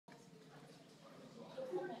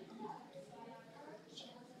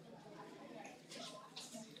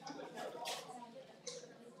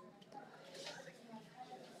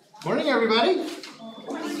Morning, everybody.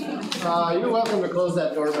 You're welcome to close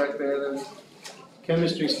that door back there. The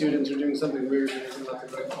chemistry students are doing something weird.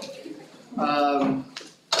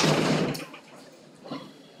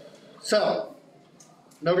 So,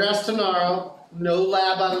 no grass tomorrow, no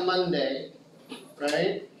lab on Monday,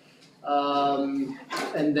 right?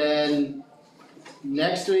 And then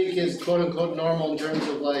next week is quote unquote normal in terms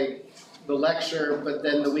of like the lecture, but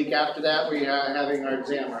then the week after that we are having our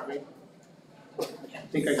exam, aren't we?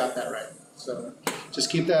 I think I got that right. So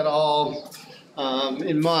just keep that all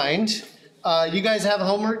in mind. You guys have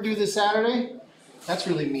homework due this Saturday? That's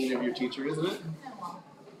really mean of your teacher, isn't it?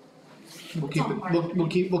 We'll keep it.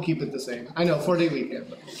 We'll keep it the same. I know 4-day weekend,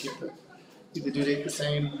 but we'll keep the due date the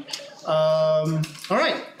same. All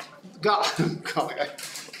right.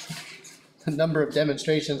 The number of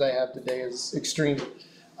demonstrations I have today is extreme,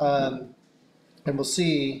 and we'll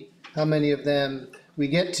see how many of them we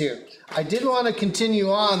get to. I did want to continue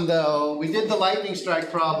on though. We did the lightning strike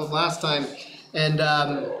problem last time, and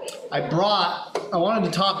I wanted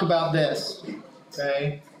to talk about this.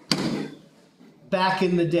 Okay. Back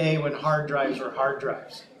in the day when hard drives were hard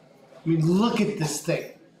drives. I mean, look at this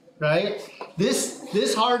thing, right?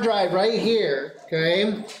 This hard drive right here,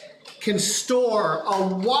 okay, can store a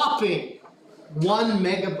whopping 1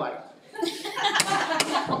 megabyte.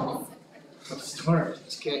 Storage,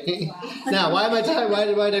 okay. Now, why did I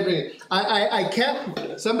bring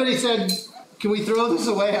it? Somebody said, can we throw this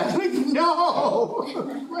away? I was like,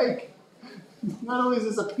 no! Like, not only is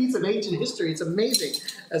this a piece of ancient history, it's amazing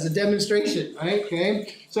as a demonstration, right?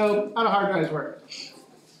 Okay, so how do hard drives work?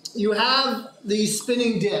 You have these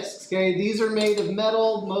spinning disks, okay? These are made of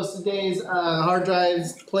metal. Most of the days, hard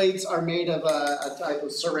drives plates are made of a type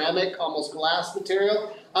of ceramic, almost glass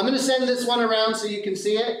material. I'm going to send this one around so you can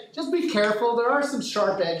see it. Just be careful. There are some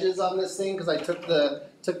sharp edges on this thing because I took the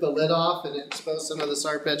lid off and it exposed some of the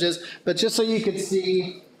sharp edges. But just so you can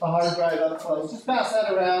see a hard drive up close, just pass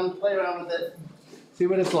that around, play around with it, see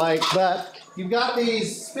what it's like. But you've got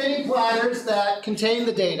these spinning platters that contain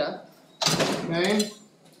the data, okay?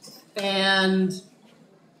 And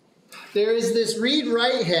there is this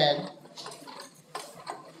read-write head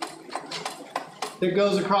that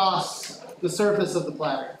goes across the surface of the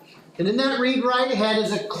platter. And in that read-write head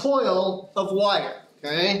is a coil of wire,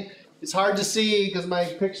 okay? It's hard to see because my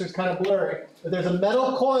picture's kind of blurry, but there's a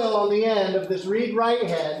metal coil on the end of this read-write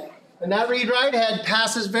head, and that read-write head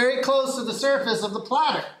passes very close to the surface of the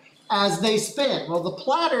platter as they spin. Well, the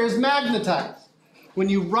platter is magnetized. When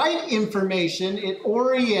you write information, it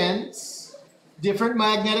orients different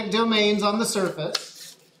magnetic domains on the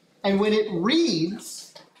surface, and when it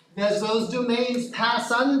reads, as those domains pass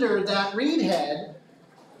under that read head,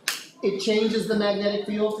 it changes the magnetic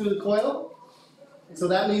field through the coil. And so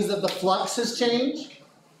that means that the flux has changed.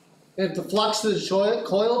 And if the flux of the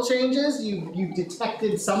coil changes, you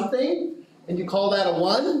detected something, and you call that a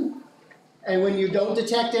 1. And when you don't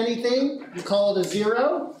detect anything, you call it a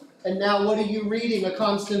 0. And now what are you reading a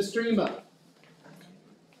constant stream of?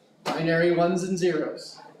 Binary 1s and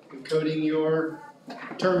 0s, encoding your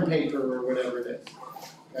term paper or whatever it is.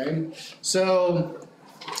 Okay? So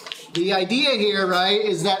the idea here, right,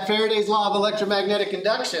 is that Faraday's law of electromagnetic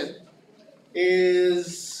induction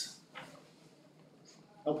is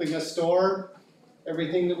helping us store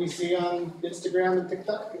everything that we see on Instagram and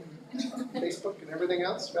TikTok and Facebook and everything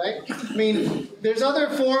else, right? I mean, there's other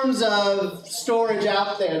forms of storage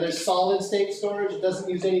out there. There's solid state storage. It doesn't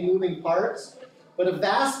use any moving parts. But a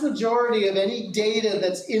vast majority of any data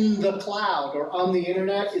that's in the cloud or on the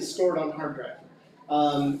internet is stored on hard drive.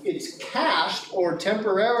 It's cached or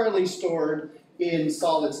temporarily stored in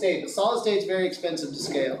solid state. The solid state is very expensive to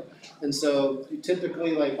scale. And so you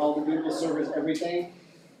typically, like all the Google servers, everything,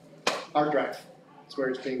 hard drive. That's where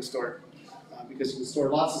it's being stored. Because you can store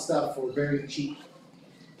lots of stuff for very cheap.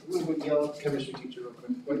 I'm going to yell at the chemistry teacher real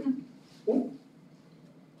quick. What?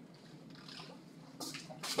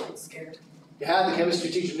 I'm scared. Yeah, the chemistry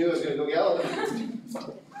teacher knew I was going to go yell at him.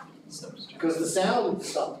 Because the sound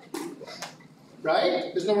stopped.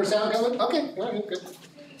 Right? There's no more sound coming? Okay, all right, good.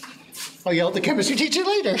 I'll yell at the chemistry teacher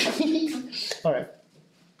later. All right.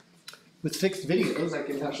 With fixed videos, I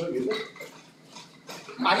can now show you.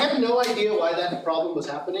 I had no idea why that problem was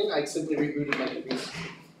happening. I simply rebooted my computer.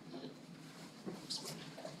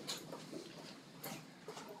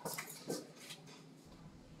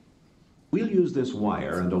 We'll use this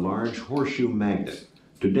wire and a large horseshoe magnet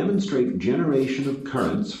to demonstrate generation of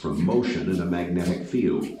currents from motion in a magnetic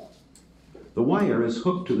field. The wire is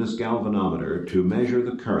hooked to this galvanometer to measure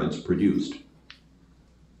the currents produced.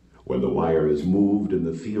 When the wire is moved in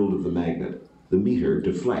the field of the magnet, the meter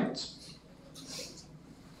deflects.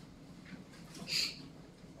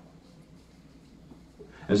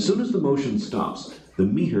 As soon as the motion stops, the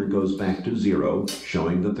meter goes back to 0,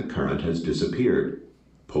 showing that the current has disappeared.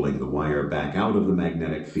 Pulling the wire back out of the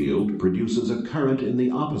magnetic field produces a current in the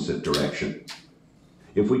opposite direction.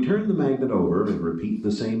 If we turn the magnet over and repeat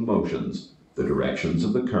the same motions, the directions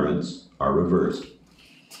of the currents are reversed.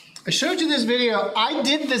 I showed you this video. I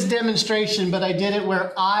did this demonstration, but I did it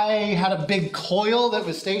where I had a big coil that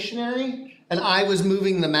was stationary and I was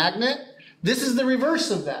moving the magnet. This is the reverse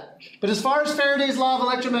of that. But as far as Faraday's law of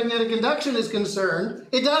electromagnetic induction is concerned,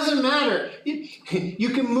 it doesn't matter. You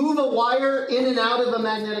can move a wire in and out of a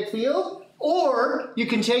magnetic field, or you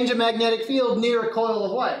can change a magnetic field near a coil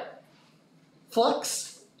of wire.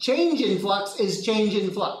 Flux, change in flux is change in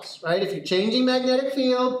flux, right? If you're changing magnetic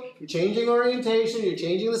field, you're changing orientation, you're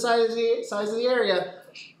changing the size of the area,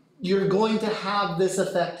 you're going to have this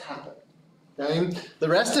effect happen. Okay? The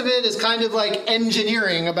rest of it is kind of like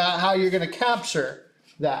engineering about how you're going to capture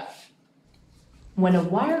that. When a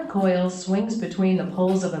wire coil swings between the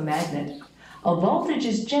poles of a magnet, a voltage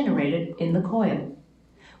is generated in the coil.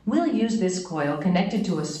 We'll use this coil connected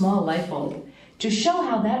to a small light bulb to show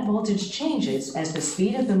how that voltage changes as the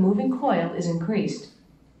speed of the moving coil is increased.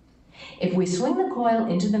 If we swing the coil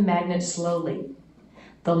into the magnet slowly,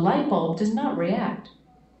 the light bulb does not react.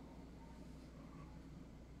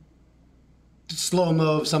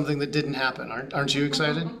 Slow-mo of something that didn't happen. Aren't you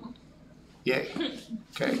excited? Yay.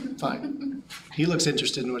 Okay, fine. He looks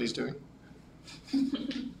interested in what he's doing.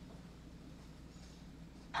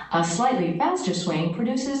 A slightly faster swing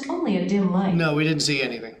produces only a dim light. No, we didn't see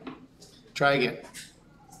anything. Try again.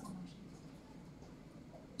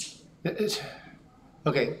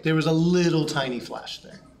 Okay, there was a little tiny flash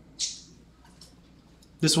there.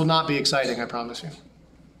 This will not be exciting, I promise you.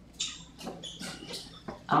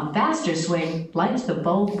 A faster swing lights the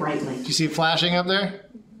bulb brightly. Do you see it flashing up there?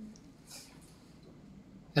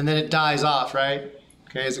 And then it dies off, right?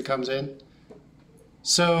 Okay, as it comes in.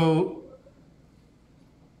 So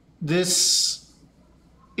this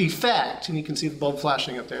effect, and you can see the bulb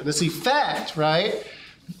flashing up there, this effect, right?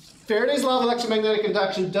 Faraday's law of electromagnetic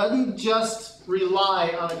induction doesn't just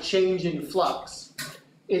rely on a change in flux.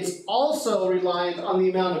 It's also reliant on the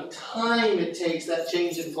amount of time it takes that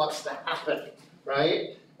change in flux to happen,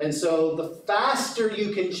 right? And so the faster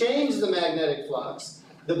you can change the magnetic flux,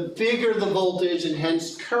 the bigger the voltage and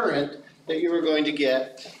hence current that you are going to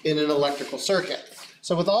get in an electrical circuit.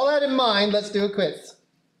 So with all that in mind, let's do a quiz.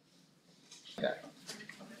 Okay.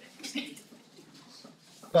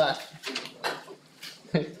 But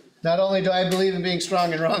not only do I believe in being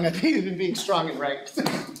strong and wrong, I believe in being strong and right.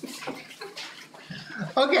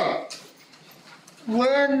 Okay.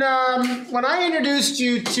 When I introduced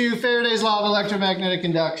you to Faraday's law of electromagnetic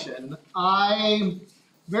induction, I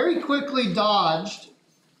very quickly dodged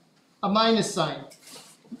a minus sign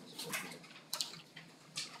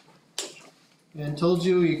and told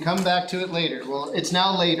you you come back to it later. Well, it's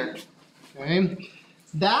now later. Okay?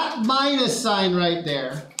 That minus sign right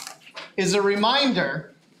there is a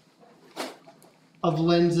reminder of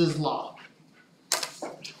Lenz's law.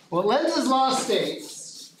 What Lenz's law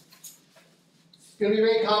states, it's going to be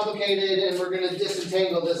very complicated and we're going to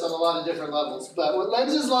disentangle this on a lot of different levels, but what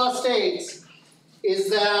Lenz's law states is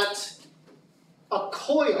that a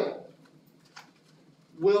coil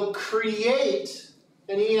will create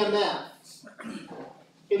an EMF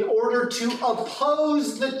in order to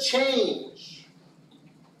oppose the change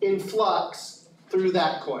in flux through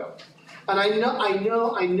that coil. And I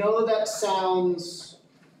know that sounds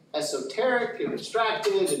esoteric and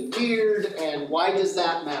abstracted and weird, and why does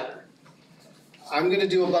that matter? I'm going to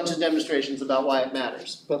do a bunch of demonstrations about why it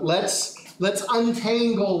matters, but let's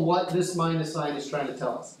untangle what this minus sign is trying to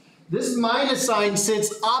tell us. This minus sign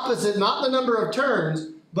sits opposite not the number of turns,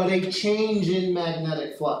 but a change in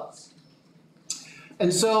magnetic flux.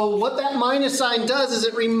 And so what that minus sign does is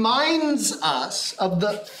it reminds us of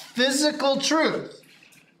the physical truth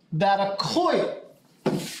that a coil,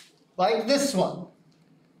 like this one,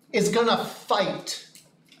 is going to fight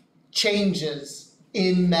changes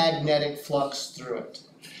in magnetic flux through it.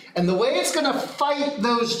 And the way it's going to fight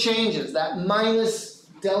those changes, that minus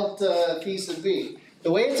delta P sub B,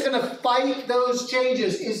 the way it's going to fight those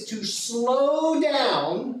changes is to slow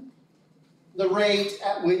down the rate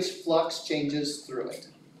at which flux changes through it.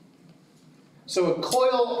 So a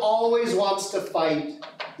coil always wants to fight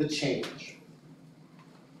the change.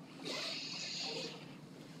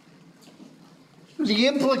 The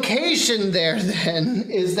implication there then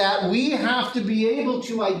is that we have to be able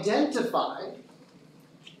to identify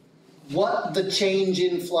what the change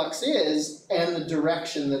in flux is and the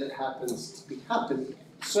direction that it happens to be happening in.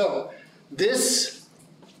 So this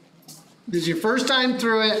is your first time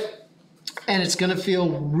through it, and it's going to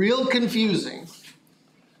feel real confusing.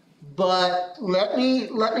 But let me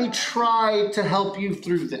try to help you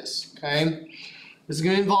through this, okay? This is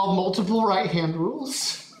going to involve multiple right-hand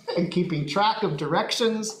rules and keeping track of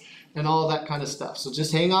directions and all that kind of stuff. So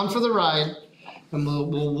just hang on for the ride, and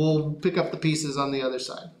we'll pick up the pieces on the other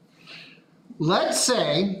side. Let's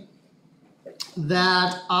say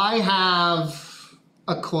that I have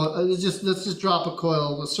a coil. Let's just drop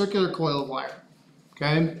a circular coil of wire,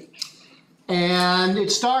 okay? And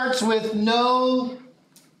it starts with no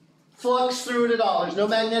flux through it at all. There's no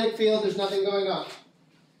magnetic field. There's nothing going on.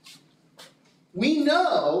 We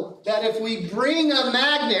know that if we bring a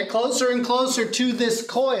magnet closer and closer to this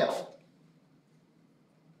coil,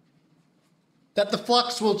 that the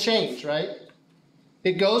flux will change, right?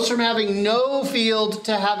 It goes from having no field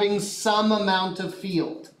to having some amount of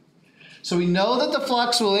field. So we know that the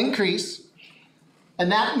flux will increase,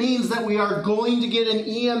 and that means that we are going to get an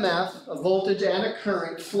EMF, a voltage and a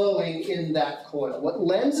current flowing in that coil. What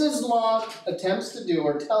Lenz's law attempts to do,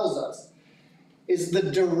 or tells us, is the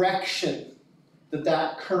direction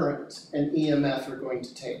that current and EMF are going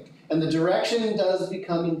to take. And the direction does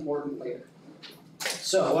become important later.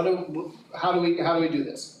 So how do we do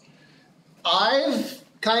this? I've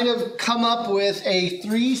kind of come up with a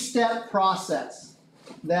 3-step process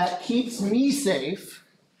that keeps me safe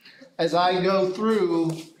as I go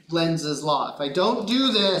through Lenz's law. If I don't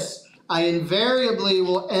do this, I invariably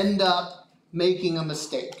will end up making a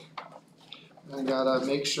mistake. I gotta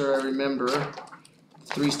make sure I remember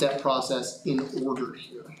the 3-step process in order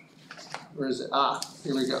here. Where is it?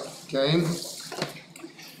 Here we go, okay?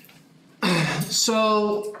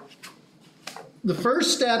 So, the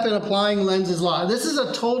first step in applying Lenz's law, this is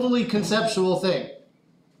a totally conceptual thing.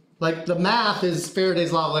 Like the math is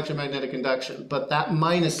Faraday's law of electromagnetic induction, but that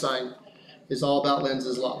minus sign is all about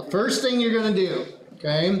Lenz's law. The first thing you're going to do,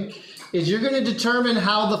 okay, is you're going to determine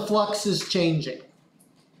how the flux is changing.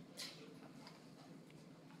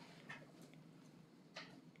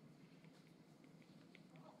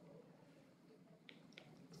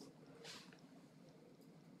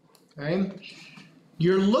 Okay.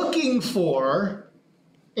 You're looking for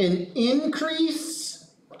an increase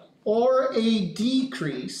or a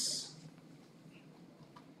decrease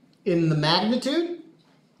in the magnitude,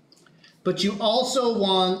 but you also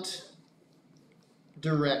want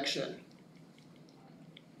direction.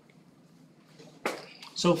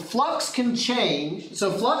 So flux can change.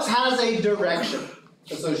 So flux has a direction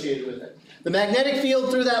associated with it. The magnetic field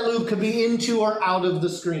through that loop could be into or out of the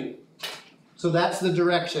screen. So that's the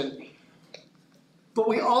direction. But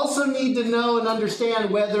we also need to know and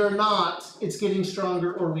understand whether or not it's getting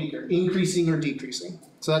stronger or weaker, increasing or decreasing.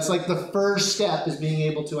 So that's like the first step, is being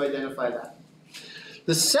able to identify that.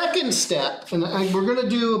 The second step, and we're going to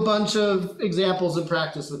do a bunch of examples in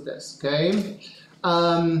practice with this, okay,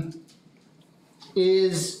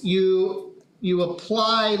 is you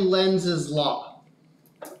apply Lenz's law,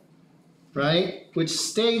 right, which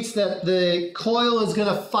states that the coil is going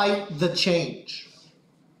to fight the change.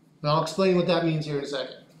 And I'll explain what that means here in a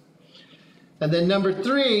second. And then number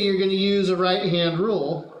 3, you're going to use a right-hand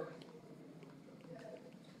rule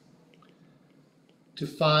to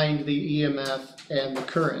find the EMF and the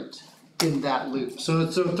current in that loop. So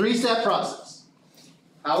it's a 3-step process.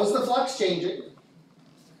 How is the flux changing?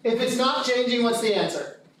 If it's not changing, what's the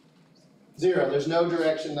answer? 0. There's no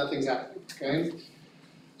direction, nothing's happening. Okay?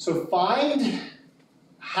 So find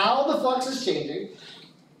how the flux is changing,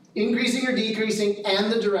 increasing or decreasing,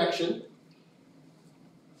 and the direction.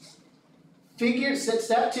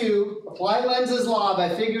 Step 2, apply Lenz's law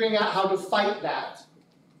by figuring out how to fight that.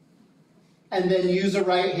 And then use a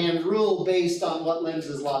right-hand rule based on what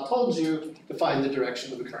Lenz's law told you to find the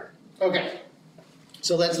direction of the current. Okay,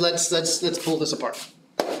 so let's pull this apart.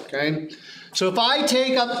 Okay, so if I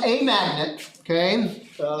take up a magnet, okay,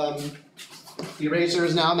 the eraser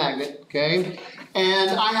is now a magnet, okay,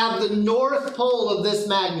 and I have the north pole of this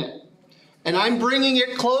magnet, and I'm bringing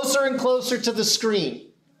it closer and closer to the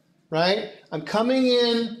screen, right? I'm coming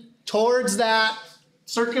in towards that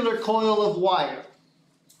circular coil of wire.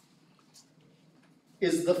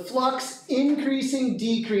 Is the flux increasing,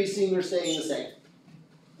 decreasing, or staying the same?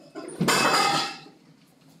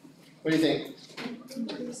 What do you think?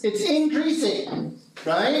 It's increasing,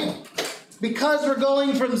 right? Because we're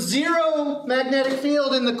going from 0 magnetic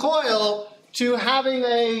field in the coil to having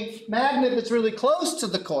a magnet that's really close to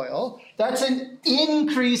the coil. That's an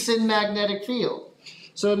increase in magnetic field.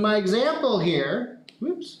 So in my example here,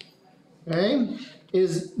 okay,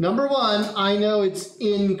 is number 1, I know it's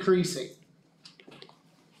increasing.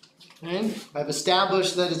 Okay? I've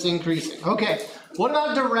established that it's increasing. Okay, What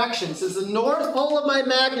about direction? Since the north pole of my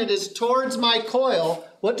magnet is towards my coil,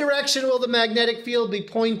 what direction will the magnetic field be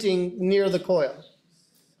pointing near the coil?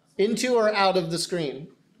 Into or out of the screen?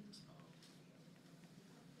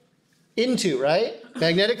 Into, right?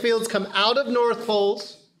 Magnetic fields come out of north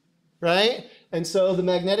poles, right? And so the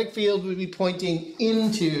magnetic field would be pointing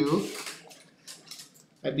into,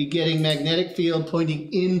 I'd be getting magnetic field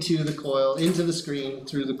pointing into the coil, into the screen,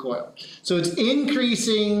 through the coil. So it's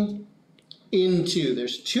increasing into.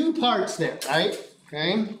 There's two parts there, right?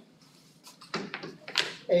 Okay.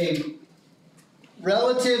 A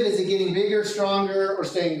relative, is it getting bigger, stronger, or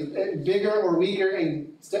staying bigger or weaker,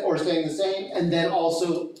 or staying the same? And then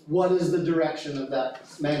also, what is the direction of that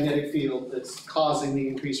magnetic field that's causing the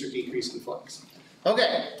increase or decrease in flux?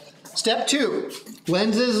 Okay, step 2,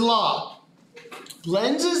 Lenz's law.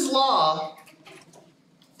 Lenz's law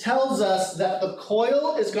tells us that the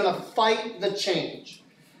coil is going to fight the change.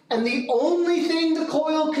 And the only thing the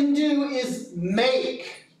coil can do is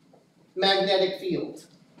make magnetic field.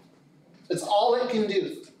 That's all it can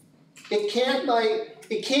do. It can't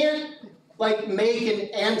make an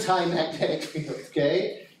anti-magnetic field,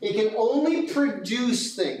 okay? It can only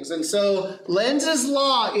produce things. And so Lenz's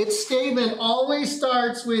law, its statement always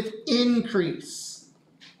starts with increase.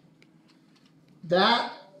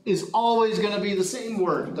 That is always going to be the same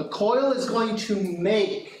word. The coil is going to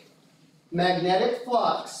make magnetic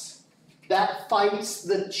flux that fights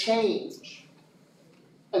the change.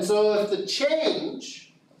 And so if the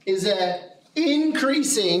change is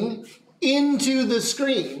increasing into the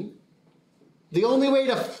screen, the only way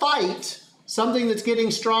to fight something that's getting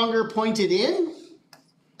stronger pointed in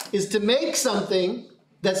is to make something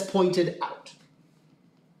that's pointed out.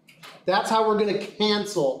 That's how we're going to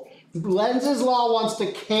cancel. Lenz's law wants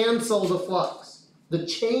to cancel the flux, the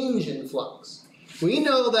change in flux. We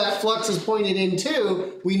know that flux is pointed in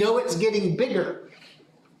too. We know it's getting bigger.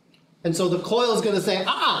 And so the coil is going to say,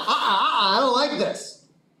 I don't like this.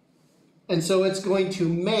 And so it's going to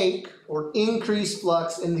make or increase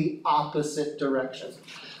flux in the opposite direction.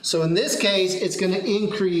 So in this case, it's going to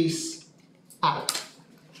increase out.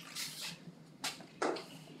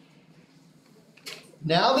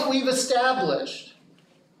 Now that we've established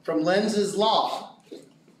from Lenz's law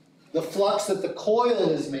the flux that the coil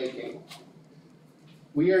is making,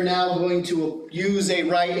 we are now going to use a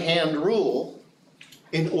right-hand rule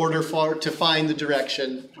in order to find the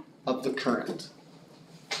direction of the current.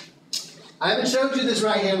 I haven't showed you this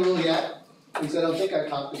right-hand rule yet, because I don't think I've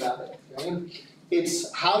talked about it. Okay?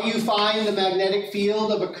 It's how you find the magnetic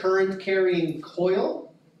field of a current-carrying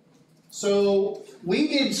coil. So we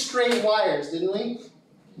did straight wires, didn't we?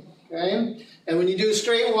 Okay? And when you do a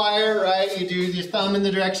straight wire, right, you do your thumb in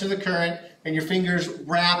the direction of the current, and your fingers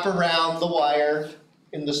wrap around the wire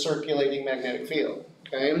in the circulating magnetic field.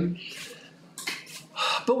 Okay?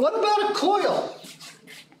 But what about a coil?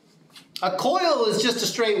 A coil is just a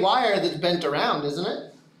straight wire that's bent around, isn't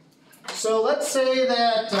it? So let's say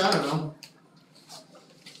that, I don't know.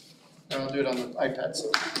 I'll do it on the iPad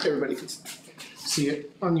so everybody can see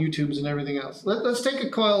it on YouTube's and everything else. Let's take a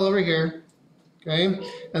coil over here, okay?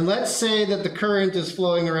 And let's say that the current is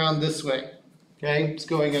flowing around this way, okay? It's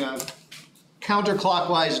going in a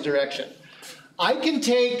counterclockwise direction. I can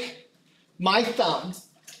take my thumb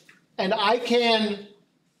and I can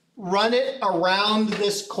run it around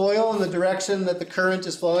this coil in the direction that the current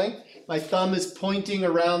is flowing. My thumb is pointing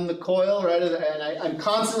around the coil, right? And I'm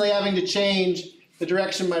constantly having to change the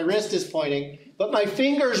direction my wrist is pointing. But my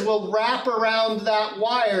fingers will wrap around that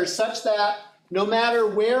wire such that no matter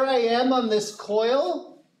where I am on this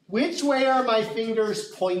coil, which way are my fingers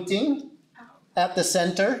pointing at the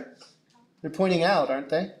center? They're pointing out, aren't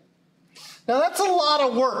they? Now that's a lot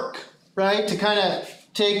of work, right? To kind of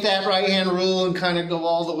take that right-hand rule and kind of go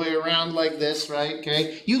all the way around like this, right?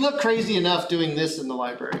 Okay. You look crazy enough doing this in the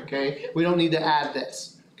library, okay? We don't need to add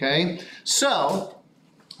this, okay? So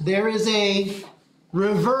there is a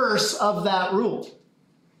reverse of that rule.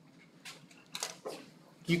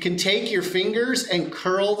 You can take your fingers and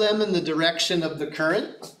curl them in the direction of the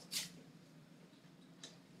current.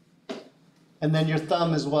 And then your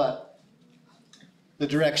thumb is what? The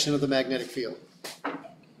direction of the magnetic field.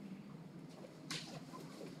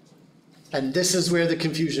 And this is where the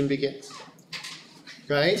confusion begins,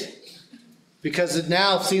 right? Because it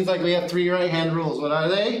now seems like we have 3 right-hand rules. What are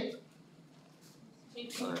they?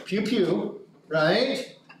 Pew pew,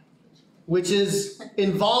 right? Which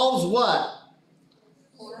involves what?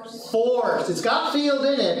 Force. It's got field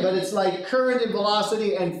in it, but it's like current and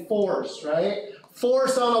velocity and force, right?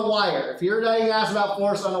 force on a wire. If you're being asked about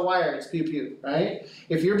force on a wire, it's pew pew, right?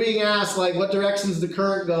 If you're being asked like what direction's the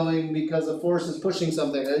current going because a force is pushing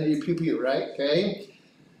something, then you pew pew, right? Okay.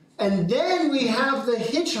 And then we have the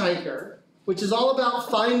hitchhiker, which is all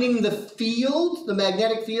about finding the field, the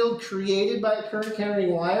magnetic field created by a current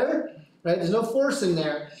carrying wire, right? There's no force in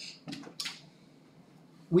there.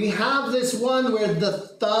 We have this one where the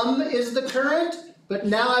thumb is the current, but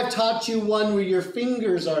now I've taught you one where your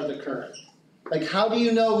fingers are the current. Like, how do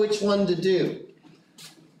you know which one to do?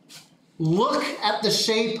 Look at the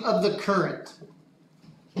shape of the current.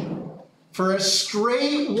 For a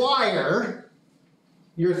straight wire,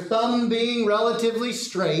 your thumb being relatively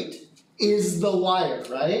straight is the wire,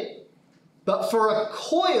 right? But for a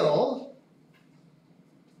coil,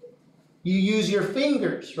 you use your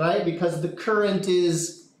fingers, right? Because the current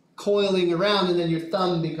is coiling around and then your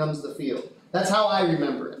thumb becomes the field. That's how I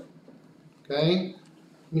remember it. Okay?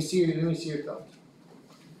 Let me see your thumb.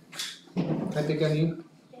 Can I pick on you?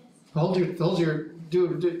 Yes. Hold your,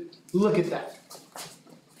 do, look at that.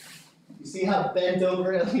 You see how bent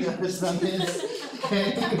over Eliana's thumb is?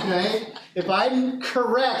 Okay? If I'm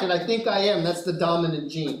correct, and I think I am, that's the dominant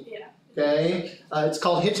gene. Yeah. Okay? It's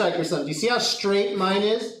called hitchhiker's thumb. Do you see how straight mine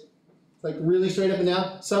is? Like really straight up and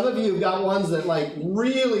down. Some of you have got ones that like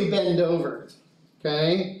really bend over.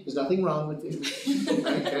 Okay? There's nothing wrong with you.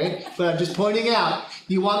 Okay? But I'm just pointing out,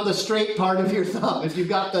 you want the straight part of your thumb. If you've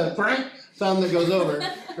got the thumb that goes over,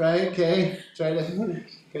 right? Okay? Try to,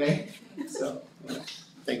 okay? So,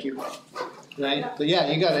 thank you. Right? But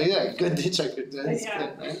yeah, you got a good hitchhiker. That's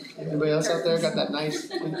good, right? Anybody else out there got that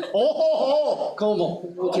nice? Oh, Como,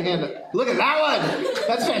 put your hand up. Look at that one.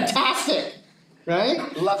 That's fantastic.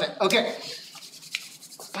 Right? Love it. Okay.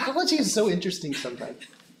 Biology is so interesting sometimes.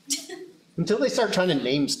 Until they start trying to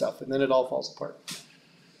name stuff, and then it all falls apart.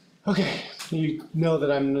 Okay, you know that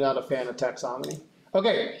I'm not a fan of taxonomy.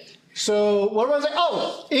 Okay, so what was it?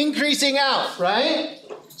 Oh, increasing out, right?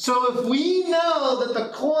 So if we know that the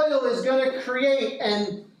coil is going to create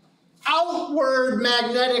an outward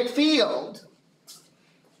magnetic field,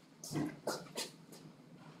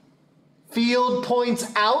 field points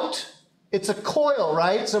out, it's a coil,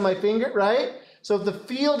 right? So my finger, right? So if the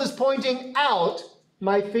field is pointing out,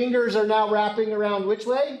 my fingers are now wrapping around which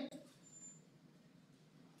way?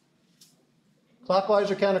 Clockwise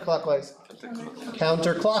or counterclockwise?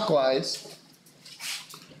 Counterclockwise.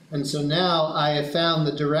 And so now I have found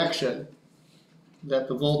the direction that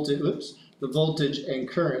the voltage and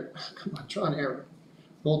current, come on, draw an arrow.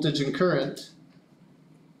 Voltage and current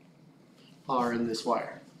are in this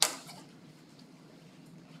wire.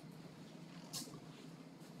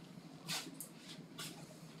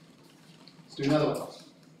 Let's do another one.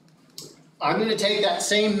 I'm going to take that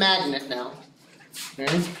same magnet now.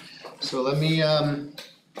 Okay? So let me,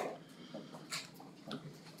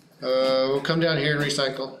 we'll come down here and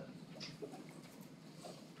recycle.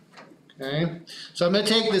 Okay? So I'm going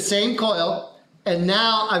to take the same coil, and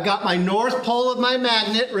now I've got my north pole of my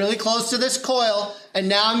magnet really close to this coil, and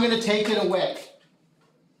now I'm going to take it away.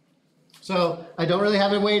 So I don't really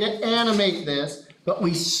have a way to animate this, but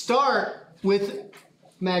we start with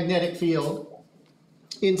magnetic field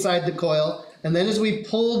inside the coil, and then as we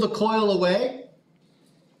pull the coil away,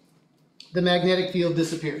 the magnetic field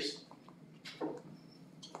disappears.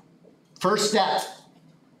 First step,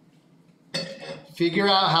 figure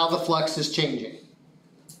out how the flux is changing.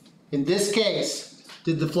 In this case,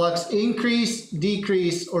 did the flux increase,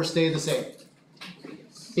 decrease, or stay the same?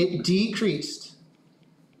 It decreased.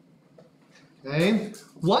 Okay?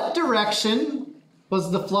 What direction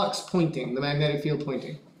was the flux pointing, the magnetic field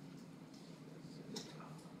pointing?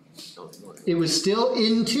 It was still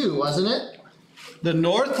into, wasn't it? The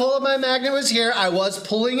north pole of my magnet was here. I was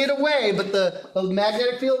pulling it away, but the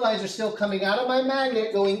magnetic field lines are still coming out of my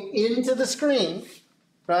magnet, going into the screen,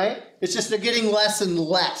 right? It's just they're getting less and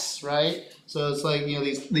less, right? So it's like, you know,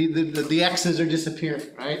 the X's are disappearing,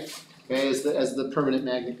 right? Okay, as the permanent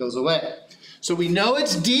magnet goes away. So we know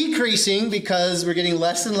it's decreasing because we're getting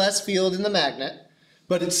less and less field in the magnet,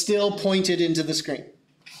 but it's still pointed into the screen.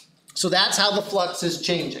 So that's how the flux is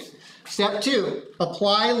changing. Step 2,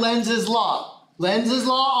 apply Lenz's law. Lenz's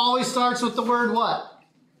law always starts with the word what?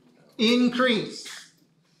 Increase.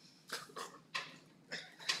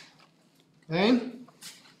 Okay?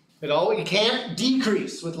 You can't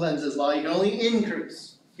decrease with Lenz's law, you can only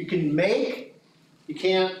increase. You can make, you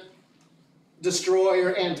can't destroy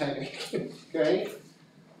or anti-make. Okay?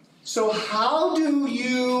 So how do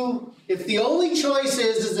you, if the only choice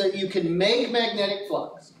is that you can make magnetic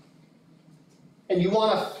flux, and you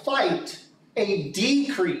want to fight a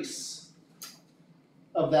decrease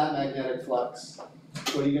of that magnetic flux,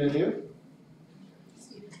 what are you going to do?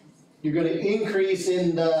 you're going to increase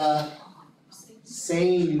in the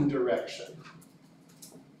same direction.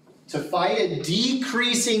 To fight a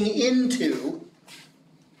decreasing into,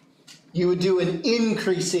 you would do an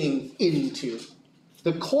increasing into.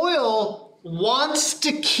 The coil wants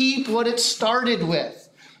to keep what it started with.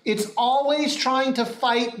 It's always trying to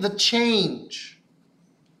fight the change.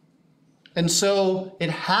 And so it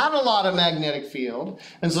had a lot of magnetic field,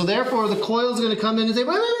 and so therefore the coil is going to come in and say,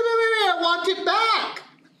 wait, I want it back.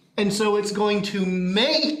 And so it's going to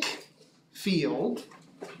make field.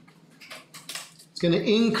 It's going to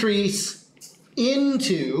increase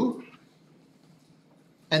into,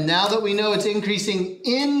 and now that we know it's increasing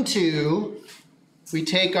into, we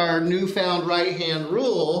take our newfound right-hand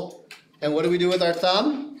rule, and what do we do with our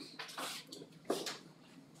thumb?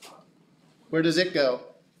 Where does it go?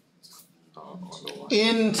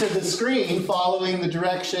 Into the screen, following the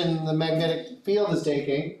direction the magnetic field is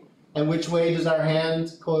taking. And which way does our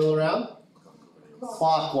hand coil around?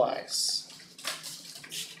 Clockwise.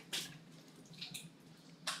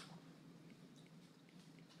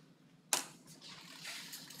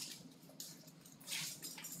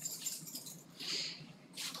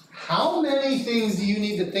 How many things do you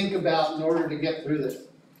need to think about in order to get through this?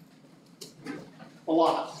 A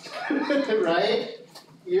lot, right?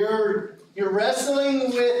 You're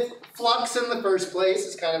wrestling with flux in the first place.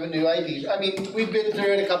 It's kind of a new idea. I mean, we've been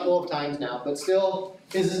through it a couple of times now, but still,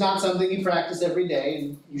 this is not something you practice every day,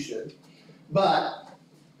 and you should. But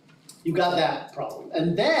you got that problem.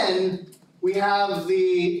 And then we have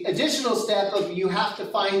the additional step of you have to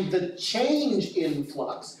find the change in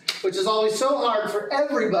flux, which is always so hard for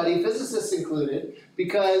everybody, physicists included,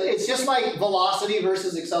 because it's just like velocity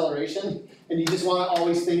versus acceleration, and you just want to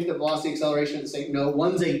always think that velocity acceleration and say, no,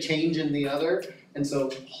 one's a change in the other, and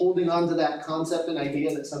so holding on to that concept and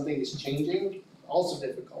idea that something is changing, also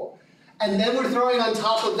difficult. And then we're throwing on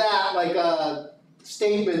top of that like a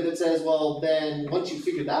statement that says, well, then once you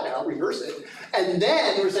figure that out, reverse it. And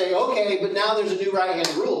then we're saying, okay, but now there's a new right-hand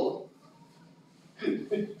rule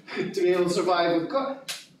to be able to survive with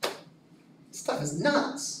God. Stuff is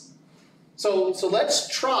nuts. So let's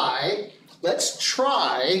try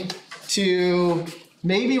to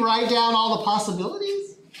maybe write down all the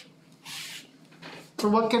possibilities for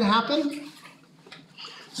what can happen.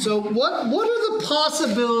 So what are the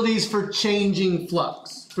possibilities for changing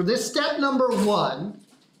flux? For this step number 1,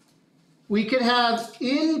 we could have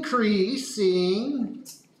increasing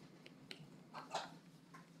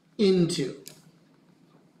into.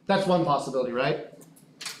 That's one possibility, right?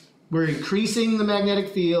 We're increasing the magnetic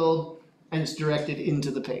field and it's directed into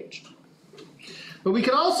the page. But we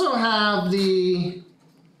could also have the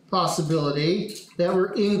possibility that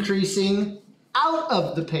we're increasing out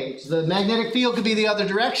of the page. The magnetic field could be the other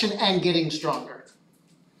direction and getting stronger.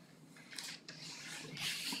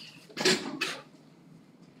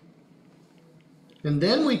 And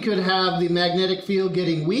then we could have the magnetic field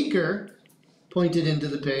getting weaker, pointed into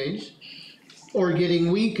the page, or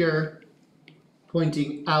getting weaker,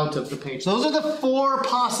 pointing out of the page. Those are the 4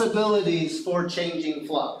 possibilities for changing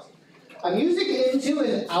flux. I'm using into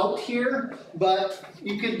and out here, but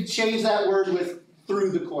you could change that word with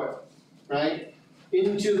through the coil, right?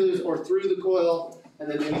 Into the, or through the coil,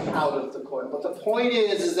 and then maybe out of the coil. But the point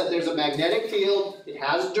is that there's a magnetic field, it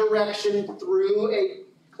has direction through a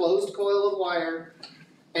closed coil of wire,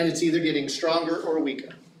 and it's either getting stronger or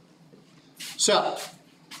weaker. So,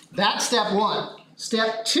 that's step 1.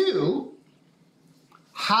 Step 2,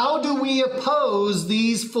 how do we oppose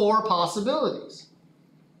these 4 possibilities?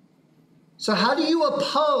 So how do you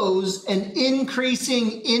oppose an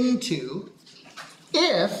increasing into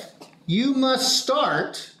if you must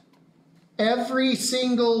start every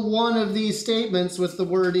single one of these statements with the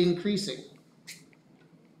word increasing?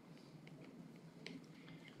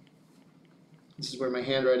 This is where my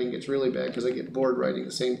handwriting gets really bad because I get bored writing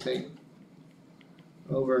the same thing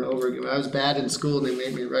over and over again. When I was bad in school and they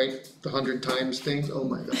made me write the 100 times things. Oh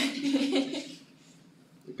my gosh.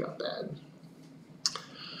 It got bad.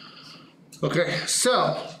 Okay,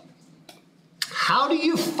 so how do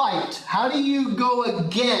you fight? How do you go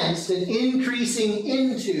against an increasing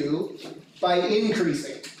into by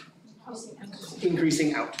increasing?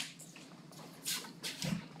 Increasing out.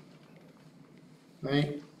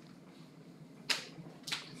 Right?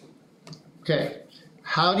 Okay,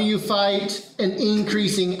 how do you fight an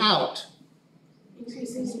increasing out?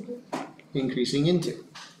 Increasing into.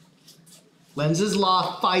 Lenz's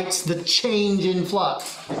law fights the change in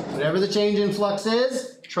flux. Whatever the change in flux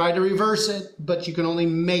is, try to reverse it, but you can only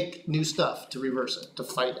make new stuff to reverse it, to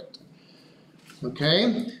fight it.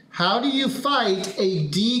 Okay? How do you fight a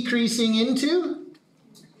decreasing into?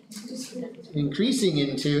 increasing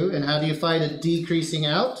into, and how do you find a decreasing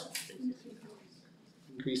out?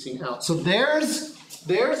 Increasing out. So there's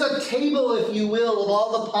a table, if you will, of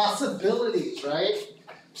all the possibilities, right?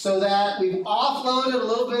 So that we've offloaded a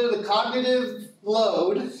little bit of the cognitive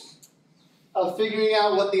load of figuring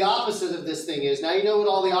out what the opposite of this thing is. Now you know what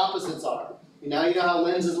all the opposites are. Now you know how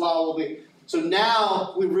Lenz's law will be. So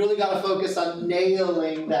now we really got to focus on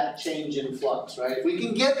nailing that change in flux, right? If we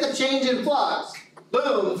can get the change in flux,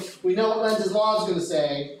 boom, we know what Lenz's law is going to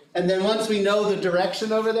say. And then once we know the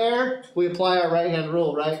direction over there, we apply our right-hand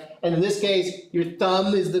rule, right? And in this case, your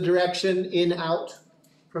thumb is the direction in, out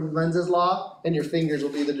from Lenz's law, and your fingers will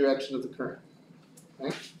be the direction of the current,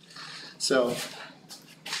 right? So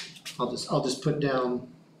I'll just put down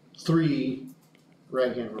 3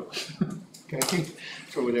 right-hand rules, okay?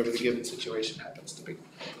 For whatever the given situation happens to be.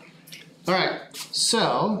 All right,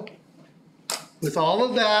 so with all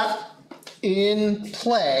of that in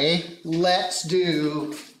play, let's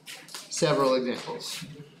do several examples.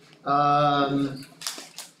 All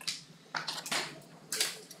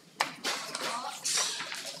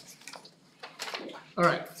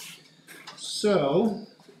right, so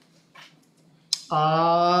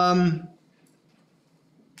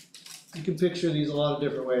you can picture these a lot of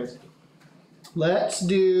different ways. Let's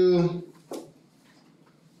do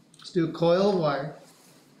a coil of wire,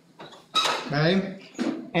 okay?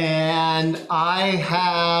 And I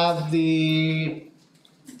have the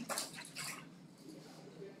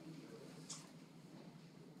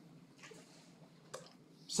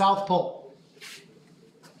south pole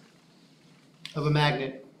of a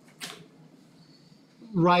magnet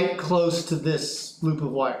right close to this loop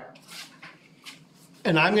of wire.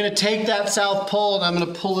 And I'm going to take that south pole and I'm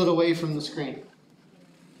going to pull it away from the screen.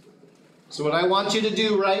 So what I want you to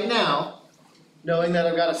do right now, knowing that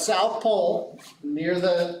I've got a south pole near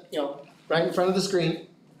the, right in front of the screen,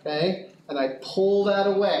 okay, and I pull that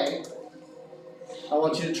away, I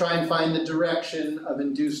want you to try and find the direction of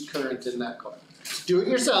induced current in that coil. Do it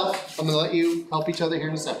yourself. I'm going to let you help each other here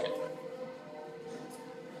in a second.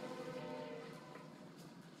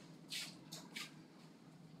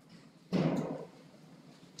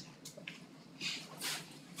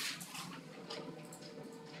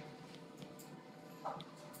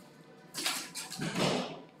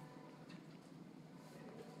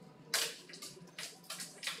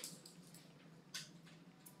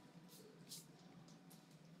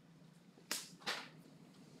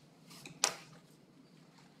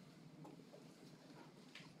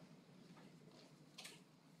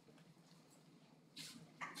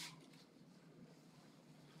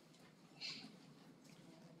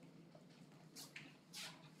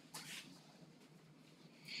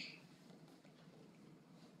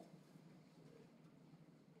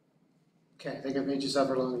 Okay, I think I've made you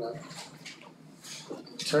suffer long enough.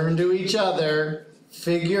 Turn to each other,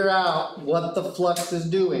 figure out what the flux is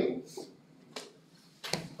doing,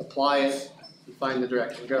 apply it, and find the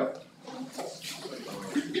direction. Go.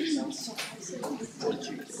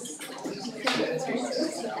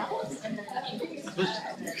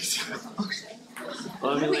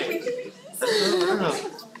 Well, I mean, I don't know.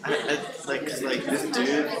 It's like this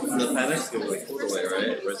dude, the paddocks go pulled away,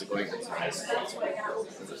 right? Or is it going inside? It's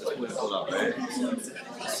going to pull out, right?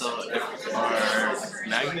 So if our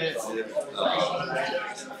magnet is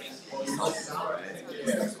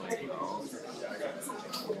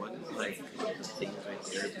right? What is the thing right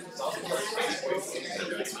here?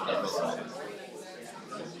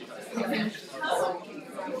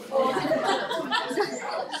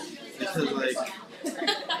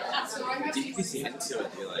 Because you can see it too,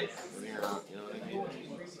 it'd be moving around, you know what I mean?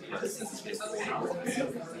 But since it's being pulled away.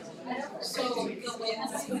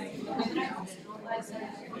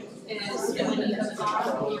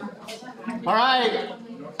 All right.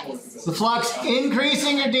 Is the flux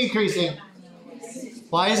increasing or decreasing?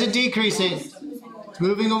 Why is it decreasing? It's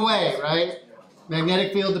moving away, right?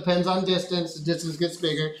 Magnetic field depends on distance. The distance gets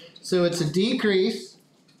bigger. So it's a decrease.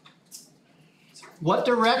 What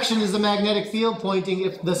direction is the magnetic field pointing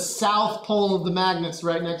if the south pole of the magnet's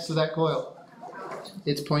right next to that coil?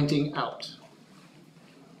 It's pointing out.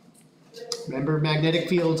 Remember, magnetic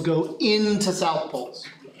fields go into south poles.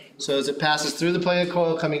 So as it passes through the plate of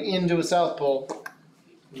coil coming into a south pole,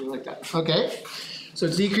 like that. Okay. So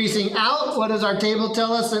it's decreasing out. What does our table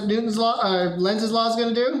tell us that Newton's law, Lenz's law is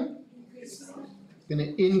going to do? It's going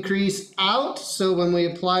to increase out. So when we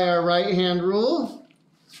apply our right-hand rule,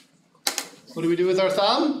 what do we do with our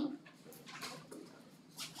thumb?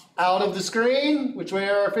 Out of the screen. Which way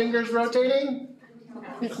are our fingers rotating?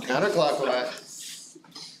 Counterclockwise.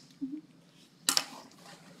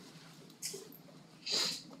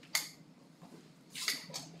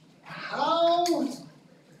 How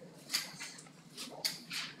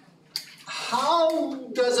how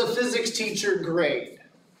does a physics teacher grade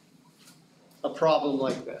a problem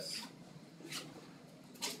like this?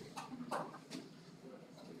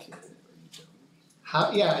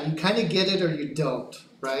 Yeah, you kind of get it or you don't,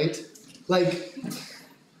 right? Like,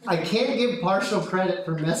 I can't give partial credit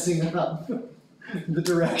for messing up the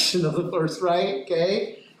direction of the force, right?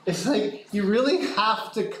 Okay? It's like, you really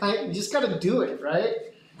have to you just gotta do it, right?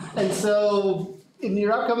 And so, in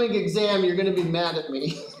your upcoming exam, you're gonna be mad at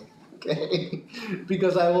me, okay?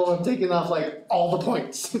 Because I will have taken off like all the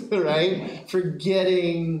points, right? For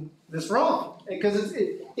getting this wrong. Because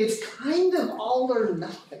it's kind of all or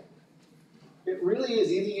nothing. It really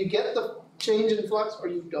is. Either you get the change in flux or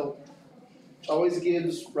you don't. Which always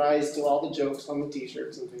gives rise to all the jokes on the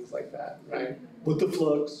t-shirts and things like that, right? What the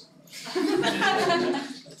flux?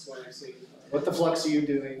 That's what I see. What the flux are you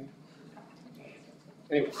doing?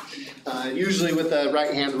 Anyway, usually with a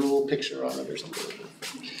right-hand rule picture on it or something.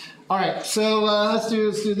 All right, so let's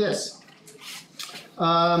do this.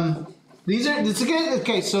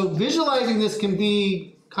 Okay, so visualizing this can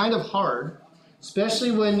be kind of hard,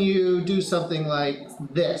 especially when you do something like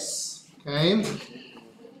this, okay?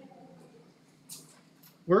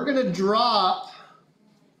 We're going to drop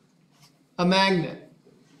a magnet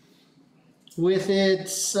with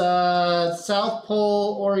its south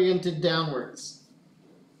pole oriented downwards.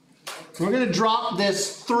 We're going to drop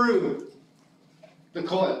this through the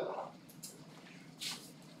coil.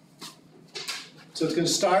 So it's going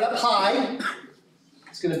to start up high,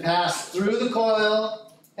 it's going to pass through the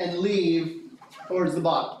coil and leave towards the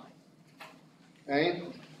bottom. Okay?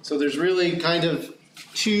 So there's really kind of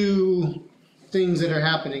two things that are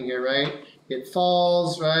happening here, right? It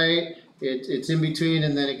falls, right? It's in between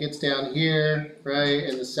and then it gets down here, right?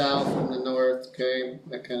 In the south and the north, okay?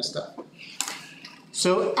 That kind of stuff.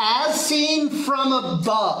 So as seen from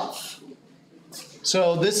above,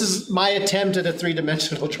 so this is my attempt at a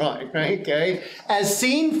three-dimensional drawing, right? Okay? As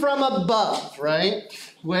seen from above, right?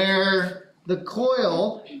 Where the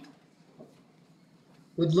coil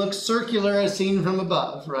would look circular as seen from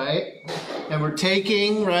above, right? And we're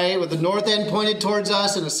taking, right, with the north end pointed towards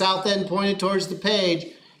us and the south end pointed towards the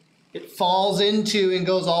page, it falls into and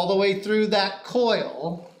goes all the way through that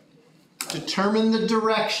coil. Determine the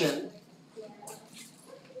direction,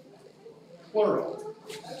 plural,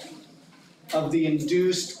 of the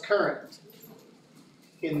induced current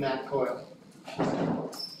in that coil.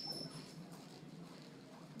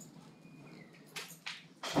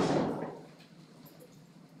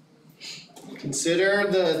 Consider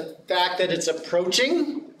the fact that it's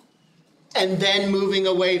approaching and then moving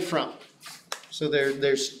away from. So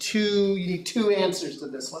there's you need two answers to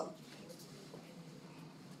this one.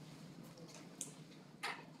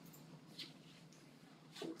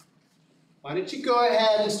 Why don't you go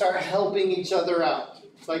ahead and start helping each other out?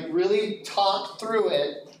 Like really talk through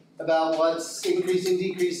it about what's increasing,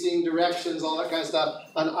 decreasing, directions, all that kind of stuff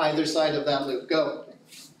on either side of that loop. Go.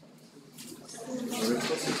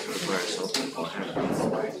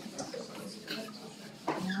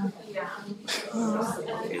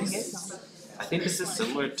 I think this is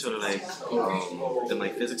similar to like in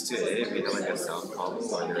like physics 2A, we have like a sound problem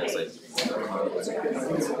where there's like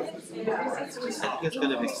I think it's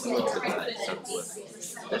gonna be similar to that except with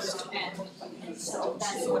this. So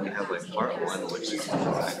when you have like part one, which is the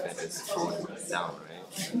fact that it's falling down, right?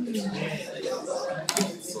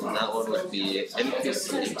 So that one would be increase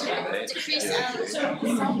in time, right?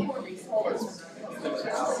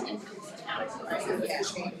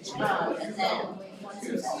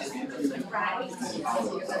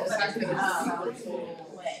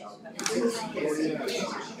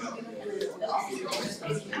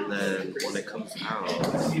 And then when it comes out,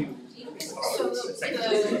 So the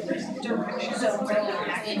direction of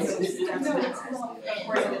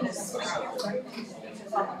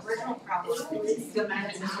the original problem, the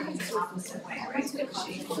magnet is going the opposite way, right? It's going to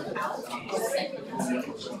shape out.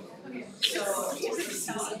 So if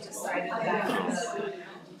decided that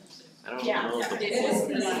I don't know if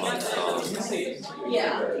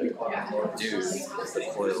the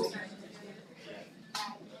coil.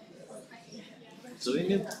 So we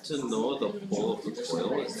need to know the pole of the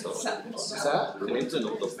coil itself. What's that? We need to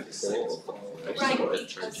know the pole of the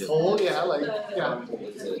coil. Pole, yeah, like, yeah.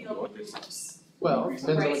 Is it north or south? Well, it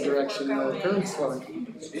depends on the direction the current's flowing.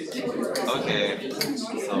 Okay,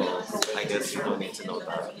 so I guess you don't need to know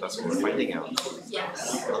that. That's what we're finding out.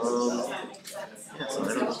 yes. Yeah, so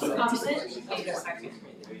I don't know.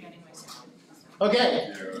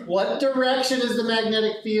 Okay, what direction is the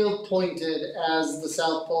magnetic field pointed as the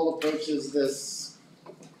South Pole approaches this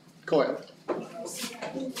coil?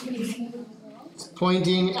 It's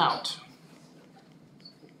pointing out.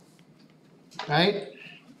 right?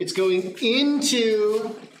 It's going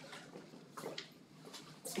into,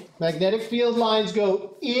 magnetic field lines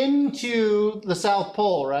go into the South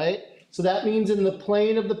Pole, right? So that means in the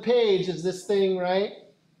plane of the page, as this thing, right,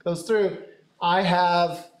 goes through, I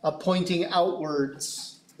have a pointing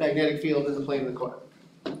outwards magnetic field in the plane of the coil,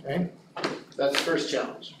 okay? That's the first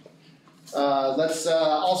challenge. Let's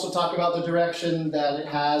also talk about the direction that it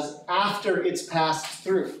has after it's passed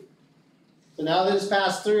through. So now that it's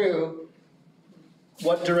passed through,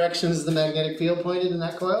 what direction is the magnetic field pointed in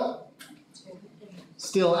that coil?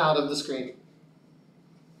 Still out of the screen.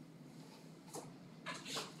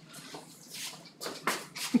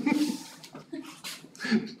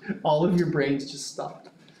 All of your brains just stopped.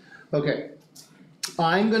 Okay.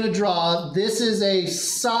 I'm going to draw, this is a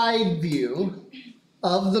side view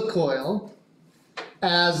of the coil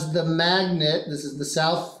as the magnet, this is the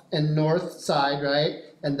south and north side, right?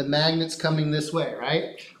 And the magnet's coming this way,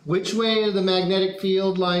 right? Which way are the magnetic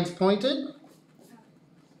field lines pointed?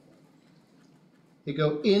 They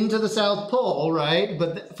go into the South Pole, right?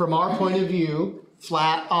 But from our point of view,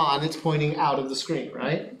 flat on, it's pointing out of the screen,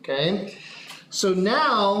 right? Okay. So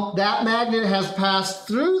now that magnet has passed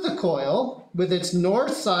through the coil with its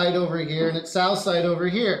north side over here and its south side over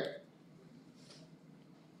here.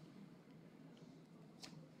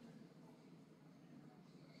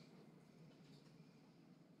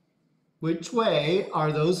 Which way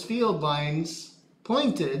are those field lines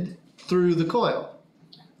pointed through the coil?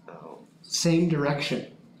 Same direction.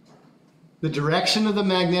 The direction of the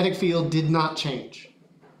magnetic field did not change.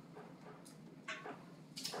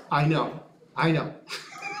 I know.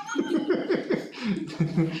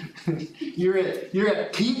 You're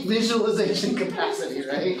at peak visualization capacity,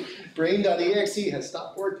 right? Brain.exe has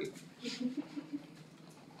stopped working.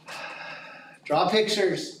 Draw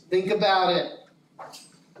pictures. Think about it.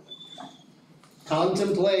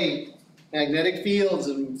 Contemplate magnetic fields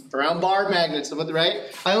and around bar magnets,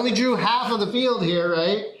 right? I only drew half of the field here,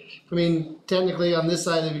 right? I mean, technically on this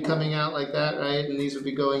side they'd be coming out like that, right? And these would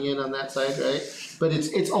be going in on that side, right? But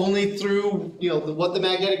it's only through, what the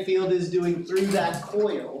magnetic field is doing through that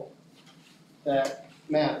coil that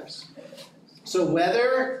matters. So no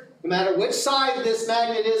matter which side this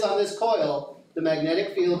magnet is on this coil, the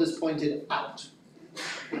magnetic field is pointed out.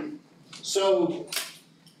 So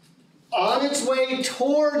on its way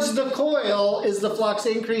towards the coil, is the flux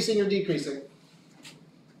increasing or decreasing?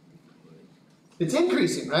 It's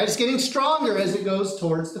increasing, right? It's getting stronger as it goes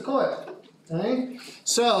towards the coil. Okay?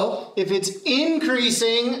 So if it's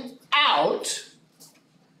increasing out,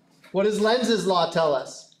 what does Lenz's law tell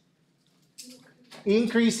us?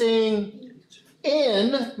 Increasing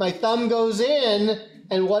in, my thumb goes in,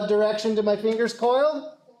 and what direction do my fingers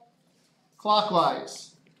coil? Clockwise.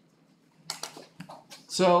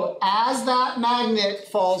 So as that magnet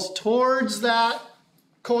falls towards that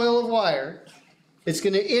coil of wire, it's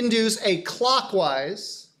going to induce a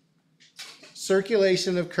clockwise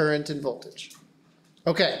circulation of current and voltage.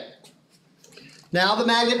 Okay. Now the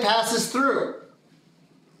magnet passes through.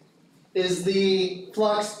 Is the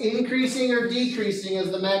flux increasing or decreasing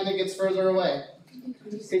as the magnet gets further away?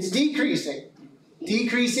 It's decreasing.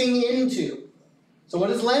 Decreasing into. So what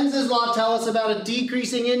does Lenz's law tell us about a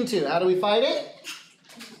decreasing into? How do we fight it?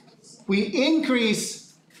 We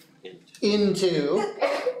increase into.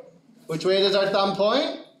 Which way does our thumb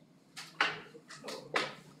point?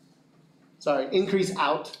 Sorry, increase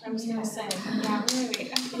out. I was gonna say, yeah,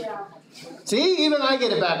 really. Yeah. See, even I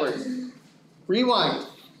get it backwards. Rewind.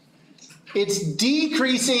 It's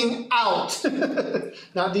decreasing out,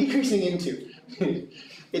 not decreasing into.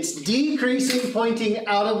 It's decreasing, pointing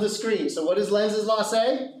out of the screen. So what does Lenz's law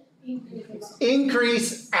say?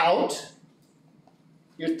 Increase out.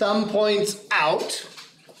 Your thumb points out.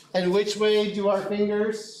 And which way do our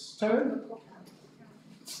fingers turn?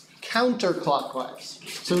 Counterclockwise.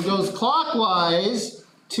 So it goes clockwise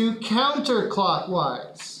to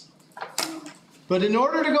counterclockwise. But in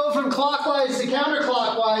order to go from clockwise to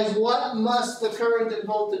counterclockwise, what must the current and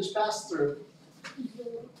voltage pass through?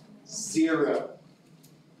 0.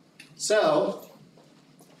 So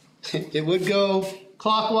it would go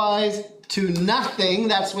clockwise to nothing.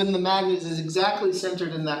 That's when the magnet is exactly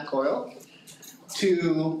centered in that coil,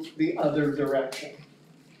 to the other direction.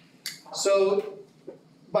 So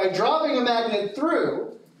by dropping a magnet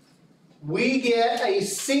through, we get a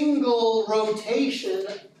single rotation,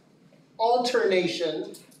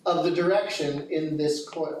 alternation of the direction in this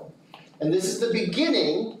coil. And this is the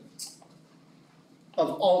beginning of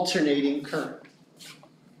alternating current.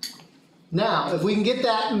 Now, if we can get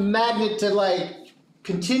that magnet to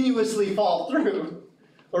continuously fall through,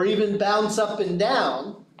 or even bounce up and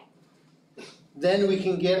down, then we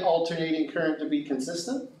can get alternating current to be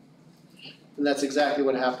consistent. And that's exactly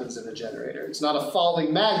what happens in a generator. It's not a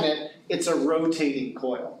falling magnet, it's a rotating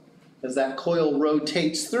coil. As that coil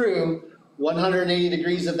rotates through, 180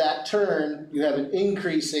 degrees of that turn, you have an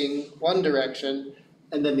increasing one direction,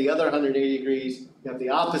 and then the other 180 degrees, you have the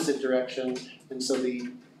opposite direction, and so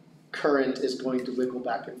the current is going to wiggle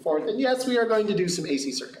back and forth. And yes, we are going to do some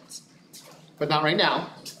AC circuits, but not right now,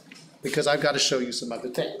 because I've got to show you some other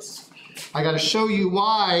things. I got to show you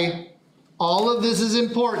why all of this is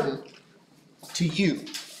important to you.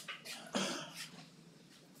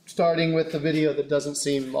 Starting with the video that doesn't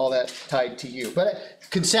seem all that tied to you. But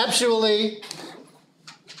conceptually,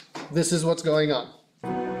 this is what's going on.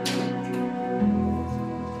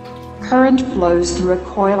 Current flows through a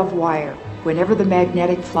coil of wire whenever the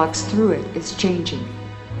magnetic flux through it is changing.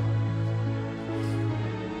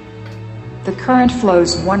 The current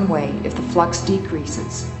flows one way if the flux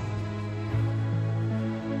decreases,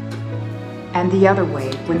 and the other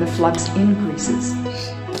way when the flux increases.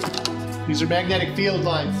 These are magnetic field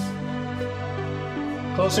lines.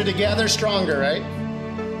 Closer together, stronger, right?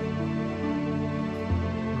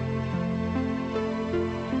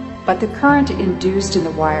 But the current induced in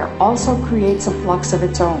the wire also creates a flux of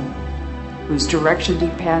its own, whose direction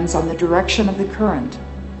depends on the direction of the current.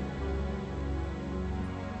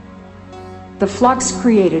 The flux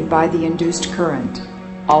created by the induced current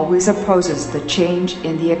always opposes the change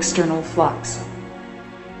in the external flux.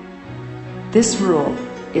 This rule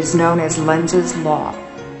is known as Lenz's law.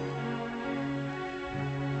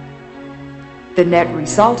 The net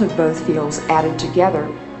result of both fields added together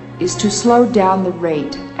is to slow down the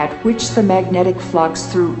rate at which the magnetic flux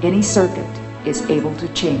through any circuit is able to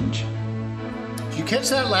change. Did you catch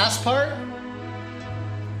that last part?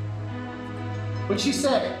 What'd she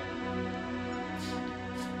say?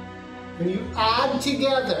 When you add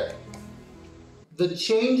together the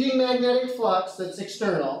changing magnetic flux that's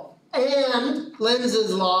external and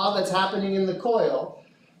Lenz's law that's happening in the coil,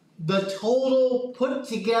 the total put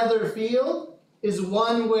together field is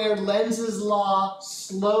one where Lenz's law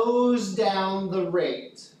slows down the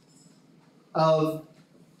rate of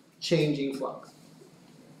changing flux.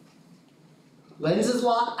 Lenz's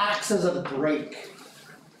law acts as a brake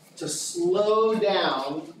to slow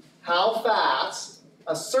down how fast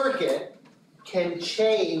a circuit can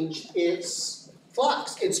change its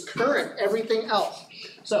flux, its current, everything else.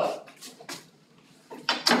 So,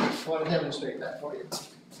 I want to demonstrate that for you.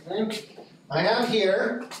 Okay. I have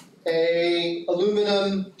here a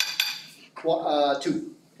aluminum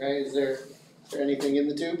tube. Okay, is there anything in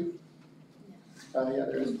the tube? Yeah,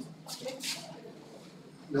 there is.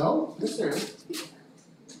 No? Yes, there is.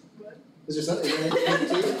 Is there something in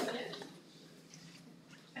the tube?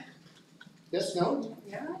 Yes, no?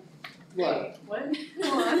 Yeah. What? What?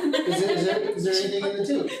 Is there anything in the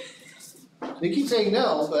tube? They keep saying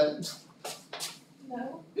no, but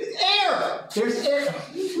No. air! There's air.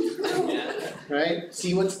 Right?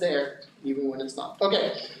 See what's there, even when it's not.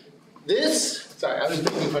 Okay. This, sorry, I was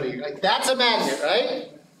making fun of you. Like, that's a magnet, right?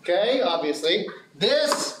 Okay, obviously.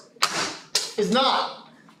 This is not,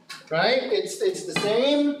 right? It's the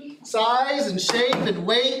same size and shape and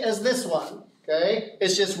weight as this one. Okay?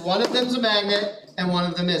 It's just one of them's a magnet and one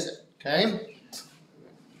of them isn't. Okay?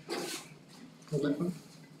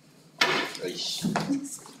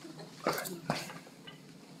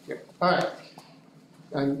 Here. All right.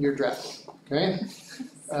 You're dressed. Okay?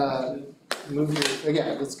 Move your,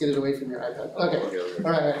 again, let's get it away from your iPad. Okay.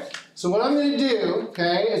 All right. So what I'm going to do,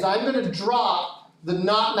 okay, is I'm going to drop the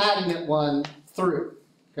not magnet one through.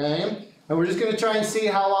 Okay? And we're just going to try and see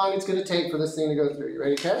how long it's going to take for this thing to go through. You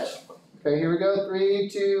ready to catch? Okay, here we go. 3,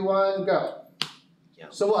 2, 1, go. Yeah.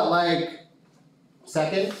 So what, like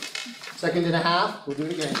second? Second and a half? We'll do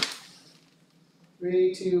it again.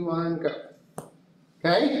 3, 2, 1, go.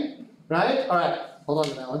 Okay? Right? All right. Hold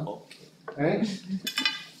on to that one. Okay?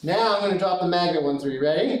 Now I'm going to drop the magnet one through. You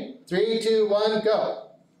ready? 3, 2, 1, go.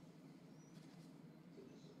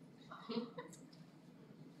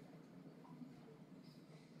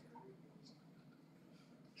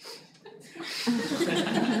 Is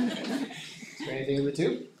there anything in the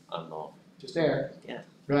tube? No. Just air. Yeah.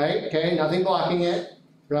 Right? Okay, nothing blocking it.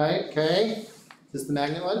 Right? Okay. Is this the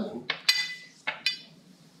magnet one?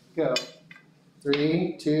 Go.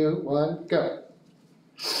 3, 2, 1, go.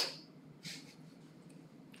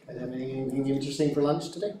 Guys have anything interesting for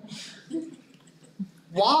lunch today?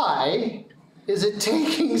 Why is it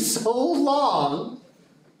taking so long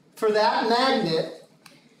for that magnet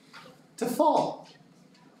to fall?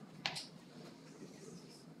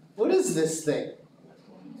 What is this thing?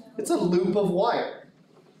 It's a loop of wire,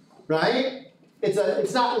 right?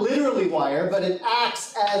 it's not literally wire, but it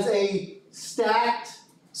acts as a stacked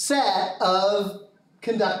set of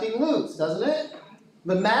conducting loops, doesn't it?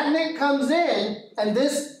 The magnet comes in, and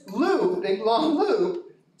this loop, big long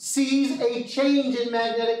loop, sees a change in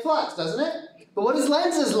magnetic flux, doesn't it? But what does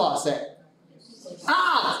Lenz's law say?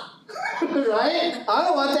 Ah! Right? I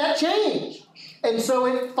don't want that change. And so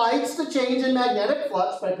it fights the change in magnetic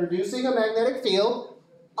flux by producing a magnetic field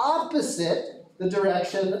opposite the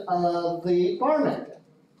direction of the bar magnet.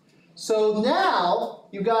 So now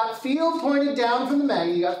you've got field pointed down from the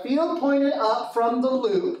magnet, you got field pointed up from the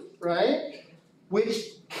loop, right?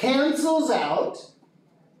 Which cancels out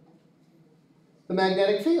the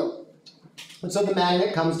magnetic field. And so the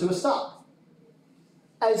magnet comes to a stop.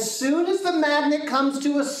 As soon as the magnet comes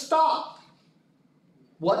to a stop,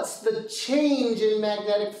 what's the change in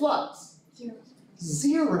magnetic flux?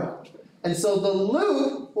 Zero. And so the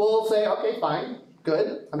loop will say, okay, fine,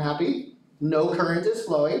 good, I'm happy. No current is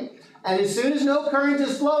flowing. And as soon as no current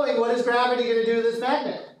is flowing, what is gravity going to do to this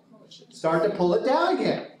magnet? Start to pull it down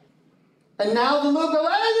again. And now the loop goes,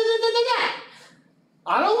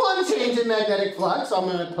 I don't want a change in magnetic flux, so I'm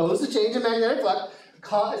going to oppose the change in magnetic flux,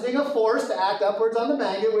 causing a force to act upwards on the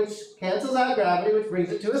magnet, which cancels out gravity, which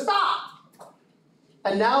brings it to a stop.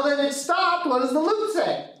 And now that it's stopped, what does the loop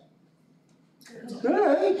say? All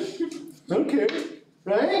right, okay,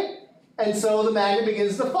 right? And so the magnet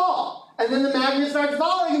begins to fall. And then the magnet starts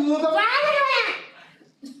falling, and the loop goes,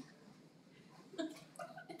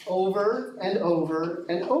 over and over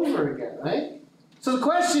and over again, right? So the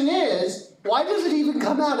question is, why does it even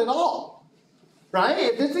come out at all? Right?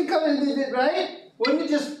 If this thing comes in, right? Wouldn't it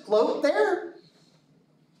just float there?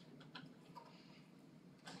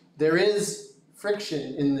 There is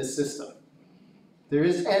friction in this system. There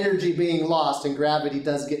is energy being lost, and gravity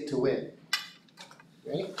does get to win.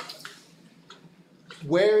 Right?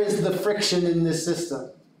 Where is the friction in this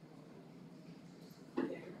system?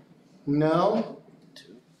 No?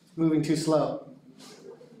 Moving too slow.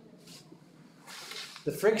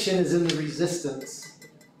 The friction is in the resistance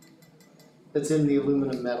that's in the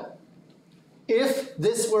aluminum metal. If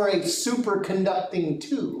this were a superconducting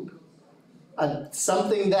tube,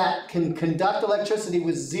 something that can conduct electricity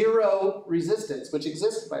with zero resistance, which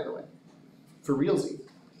exists, by the way, for realsy,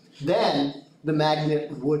 then the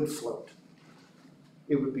magnet would float.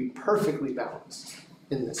 It would be perfectly balanced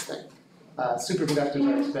in this thing. Superconductors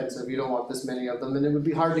are expensive. You don't want this many of them, and it would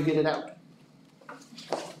be hard to get it out.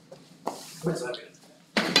 What's that?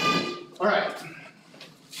 All right.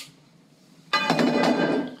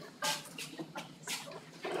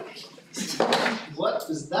 What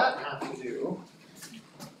does that have to do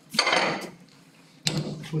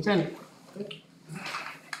with anything?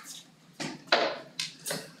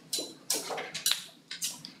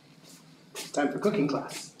 Time for cooking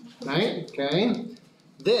class, right? Okay.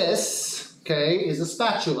 This, okay, is a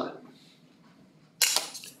spatula.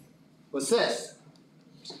 What's this?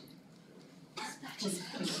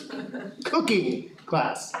 Cooking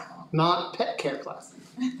class, not pet care class.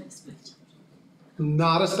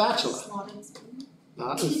 Not a spatula.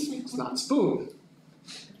 It's not a spoon.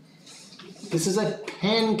 This is a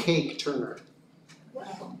pancake turner.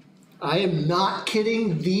 I am not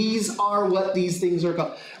kidding. These are what these things are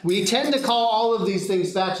called. We tend to call all of these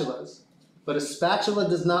things spatulas, but a spatula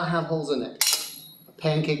does not have holes in it. A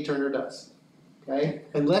pancake turner does. Okay?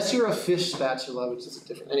 Unless you're a fish spatula, which is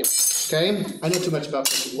different. Anyway, okay? I know too much about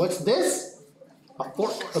cooking. What's this? A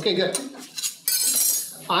fork. Okay, good.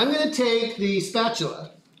 I'm going to take the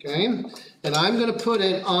spatula, okay, and I'm going to put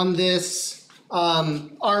it on this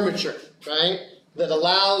armature, right, that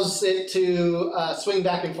allows it to swing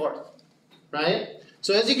back and forth, right?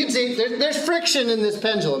 So as you can see, there's friction in this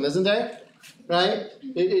pendulum, isn't there? Right?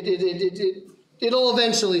 It'll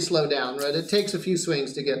eventually slow down, right? It takes a few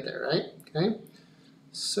swings to get there, right? Okay.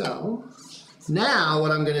 So now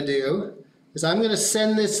what I'm going to do is I'm going to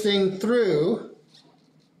send this thing through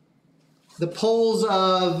the poles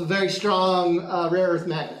of very strong rare earth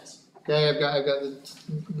magnets. Okay, I've got the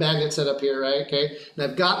magnet set up here, right? Okay, and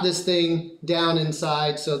I've got this thing down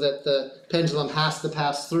inside so that the pendulum has to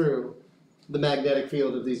pass through the magnetic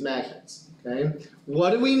field of these magnets. Okay, what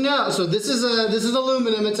do we know? So this is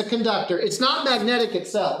aluminum. It's a conductor. It's not magnetic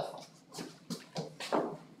itself.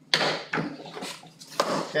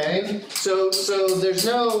 Okay, so there's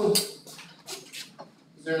no.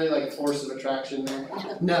 Is there any like force of attraction there?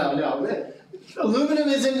 No. Aluminum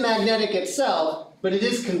isn't magnetic itself, but it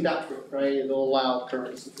is conductive, right? It'll allow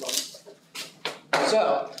currents to flow.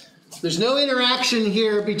 So there's no interaction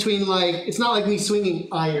here between it's not like me swinging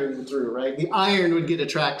iron through, right? The iron would get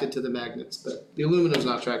attracted to the magnets, but the aluminum's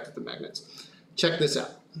not attracted to the magnets. Check this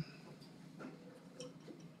out.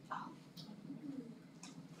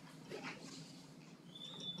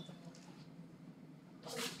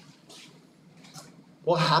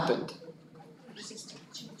 What happened?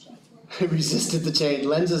 It resisted the change.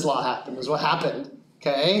 Lenz's law happened, is what happened.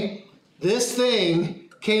 Okay? This thing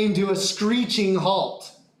came to a screeching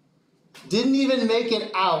halt. Didn't even make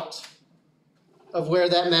it out of where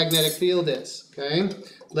that magnetic field is. Okay?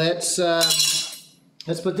 Let's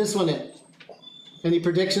put this one in. Any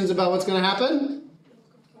predictions about what's going to happen?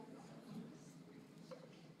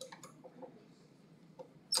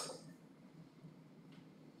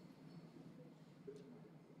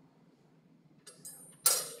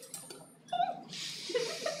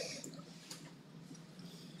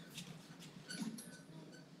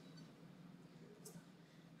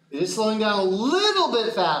 It is slowing down a little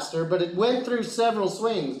bit faster, but it went through several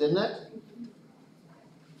swings, didn't it?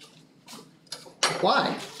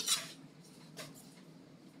 Why?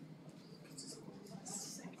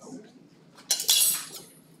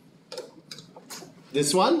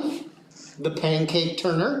 This one, the pancake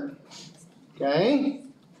turner, okay?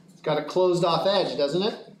 It's got a closed off edge, doesn't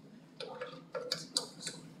it?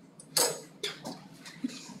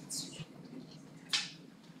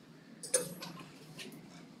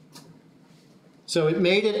 So it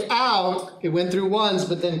made it out, it went through once,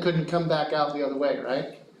 but then couldn't come back out the other way,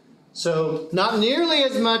 right? So not nearly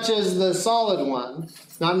as much as the solid one,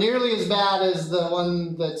 not nearly as bad as the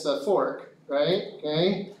one that's a fork, right?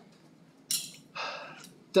 Okay.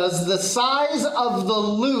 Does the size of the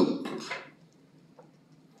loop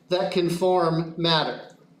that can form matter?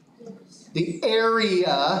 The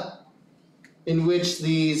area in which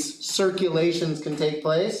these circulations can take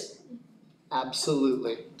place?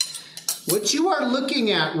 Absolutely. What you are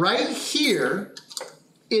looking at right here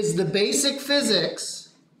is the basic physics.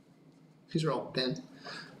 These are all bent.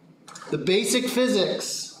 The basic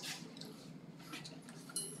physics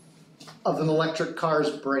of an electric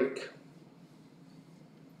car's brake.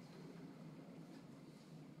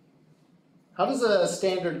 How does a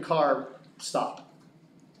standard car stop?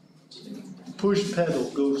 Push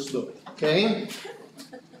pedal, go slow. Okay?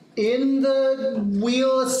 In the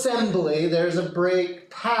wheel assembly, there's a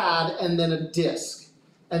brake pad and then a disc.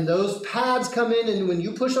 And those pads come in, and when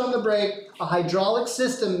you push on the brake, a hydraulic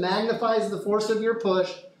system magnifies the force of your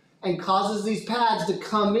push and causes these pads to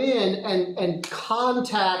come in and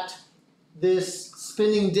contact this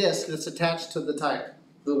spinning disc that's attached to the tire,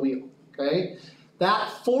 the wheel. Okay? That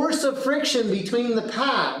force of friction between the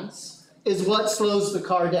pads is what slows the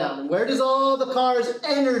car down. And where does all the car's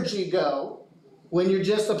energy go when you're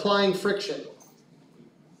just applying friction?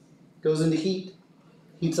 Goes into heat.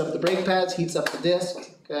 Heats up the brake pads, heats up the disc,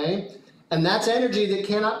 okay? And that's energy that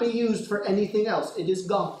cannot be used for anything else. It is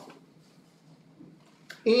gone.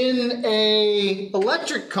 In an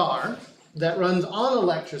electric car that runs on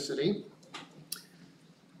electricity,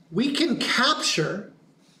 we can capture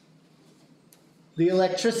the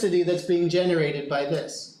electricity that's being generated by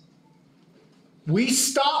this. We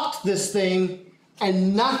stopped this thing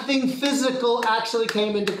and nothing physical actually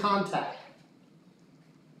came into contact.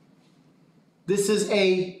 This is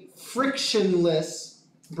a frictionless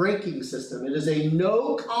braking system. It is a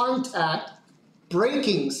no-contact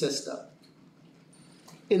braking system.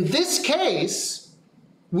 In this case,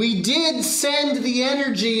 we did send the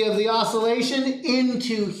energy of the oscillation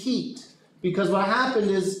into heat, because what happened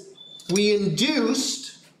is we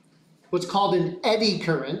induced what's called an eddy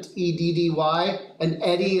current, E-D-D-Y, an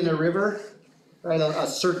eddy in a river, right? A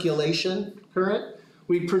circulation current.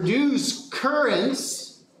 We produce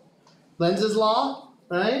currents, Lenz's law,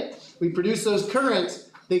 right? We produce those currents,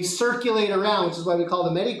 they circulate around, which is why we call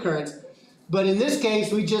them eddy currents. But in this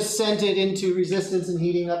case, we just sent it into resistance and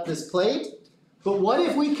heating up this plate. But what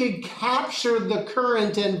if we could capture the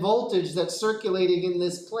current and voltage that's circulating in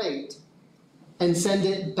this plate and send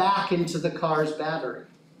it back into the car's battery?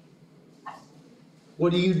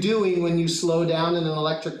 What are you doing when you slow down in an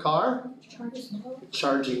electric car?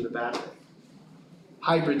 Charging the battery.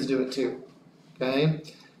 Hybrids do it too, okay?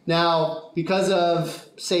 Now, because of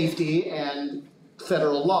safety and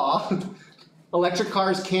federal law, electric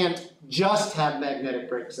cars can't just have magnetic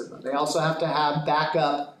brakes in them. They also have to have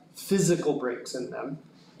backup physical brakes in them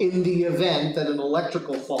in the event that an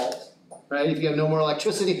electrical fault, right? If you have no more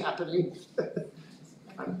electricity happening,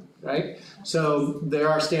 right? So there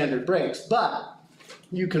are standard brakes, but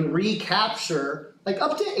you can recapture like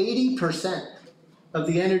up to 80% of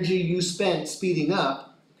the energy you spent speeding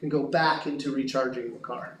up can go back into recharging the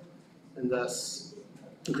car, and thus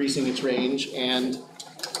increasing its range and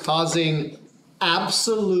causing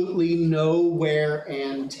absolutely no wear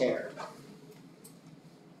and tear.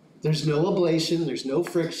 There's no ablation, there's no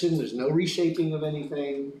friction, there's no reshaping of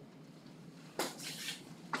anything.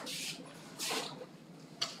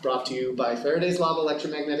 Brought to you by Faraday's Law of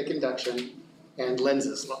Electromagnetic Induction and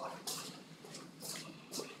Lenz's law.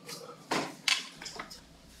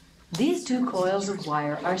 These two coils of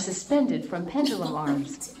wire are suspended from pendulum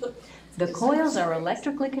arms. The coils are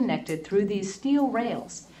electrically connected through these steel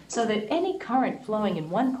rails, so that any current flowing in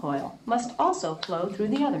one coil must also flow through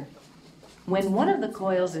the other. When one of the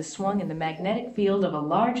coils is swung in the magnetic field of a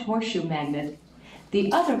large horseshoe magnet,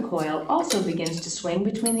 the other coil also begins to swing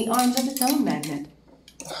between the arms of its own magnet.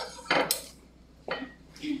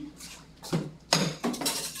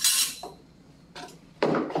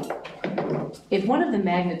 If one of the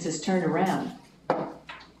magnets is turned around,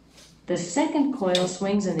 the second coil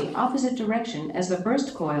swings in the opposite direction as the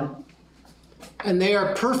first coil. And they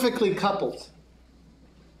are perfectly coupled.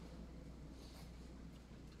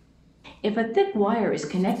 If a thick wire is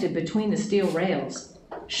connected between the steel rails,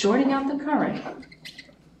 shorting out the current,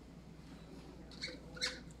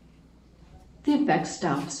 the effect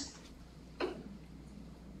stops.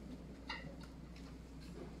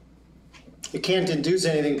 It can't induce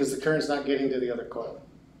anything because the current's not getting to the other coil.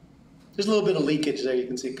 There's a little bit of leakage there. You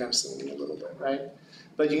can see it kind of swinging a little bit, right?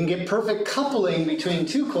 But you can get perfect coupling between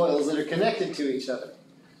two coils that are connected to each other,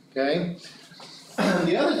 okay?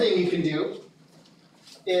 The other thing you can do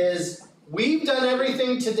is we've done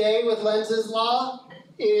everything today with Lenz's law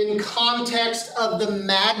in context of the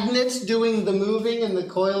magnets doing the moving and the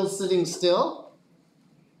coils sitting still.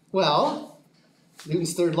 Well,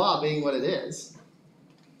 Newton's third law being what it is,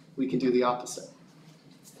 we can do the opposite.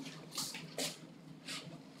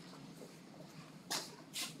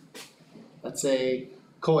 That's a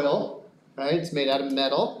coil, right? It's made out of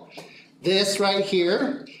metal. This right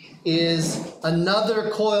here is another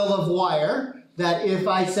coil of wire that if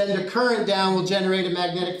I send a current down will generate a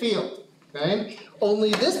magnetic field, okay?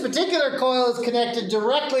 Only this particular coil is connected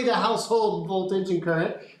directly to household voltage and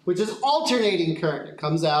current, which is alternating current. It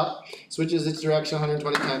comes out, switches its direction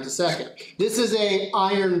 120 times a second. This is an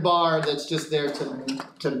iron bar that's just there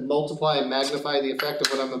to multiply and magnify the effect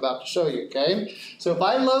of what I'm about to show you, okay? So if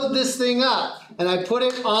I load this thing up and I put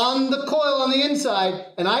it on the coil on the inside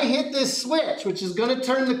and I hit this switch, which is going to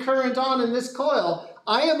turn the current on in this coil,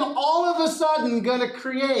 I am all of a sudden going to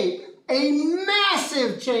create a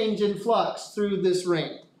massive change in flux through this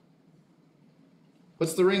ring.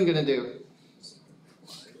 What's the ring going to do?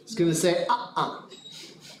 It's going to say,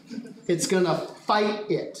 It's going to fight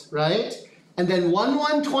it, right? And then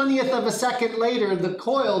 1/120th of a second later, the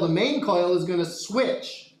coil, the main coil, is going to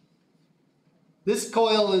switch. This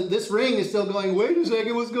coil, this ring is still going, wait a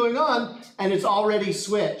second, what's going on? And it's already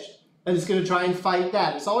switched. And it's going to try and fight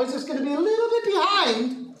that. It's always just going to be a little bit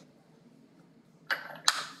behind.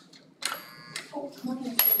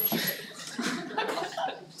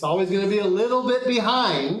 It's always going to be a little bit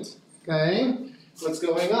behind, okay, what's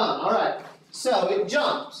going on. All right, so it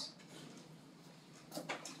jumps.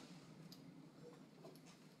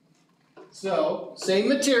 So, same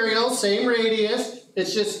material, same radius,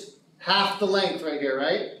 it's just half the length right here,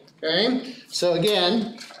 right? Okay, so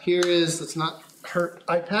again, here is, let's not hurt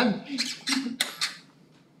iPad.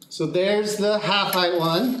 So there's the half height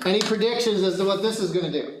one. Any predictions as to what this is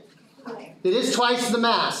going to do? It is twice the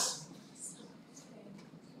mass.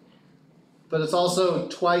 But it's also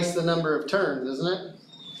twice the number of turns, isn't it?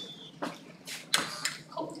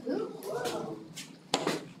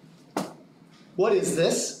 What is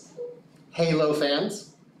this? Halo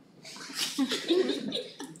fans.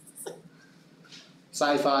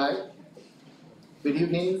 Sci-fi. Video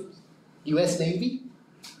games. US Navy.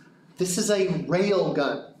 This is a rail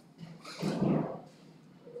gun.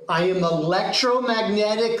 I am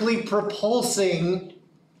electromagnetically propulsing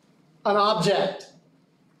an object.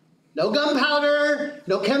 No gunpowder,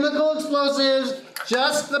 no chemical explosives,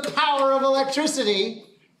 just the power of electricity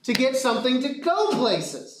to get something to go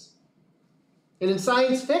places. And in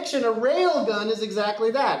science fiction, a rail gun is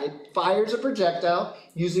exactly that. It fires a projectile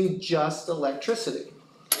using just electricity.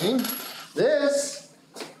 Okay? This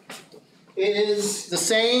is the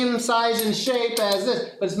same size and shape as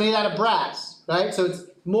this, but it's made out of brass, right? So it's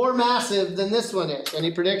more massive than this one is.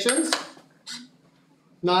 Any predictions?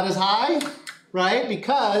 Not as high, right?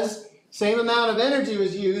 Because same amount of energy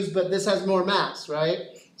was used, but this has more mass, right?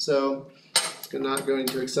 So it's not going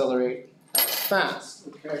to accelerate as fast.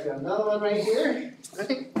 Okay, I got another one right here.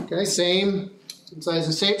 Okay, same size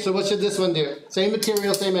and shape. So what should this one do? Same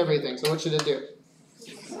material, same everything. So what should it do?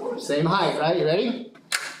 Same height, right? You ready?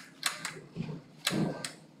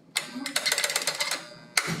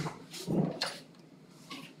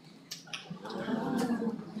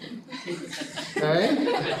 Okay.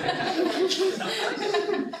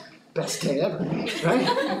 best day ever, right?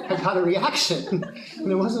 I got a reaction,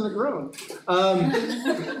 and it wasn't a groan.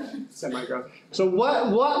 Semi-groan. So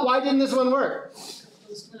why didn't this one work?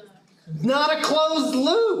 Not a closed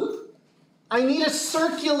loop. I need a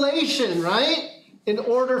circulation, right? In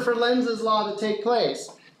order for Lenz's law to take place.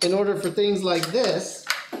 In order for things like this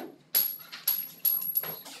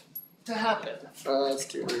to happen. That's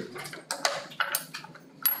too rude.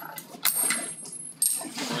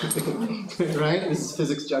 Right? This is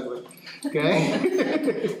physics juggling.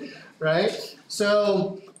 Okay? Right?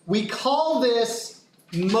 So we call this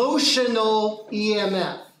motional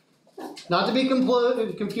EMF. Not to be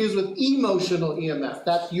confused with emotional EMF.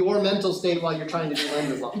 That's your mental state while you're trying to do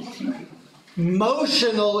Lenz's law.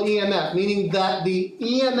 Motional EMF, meaning that the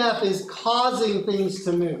EMF is causing things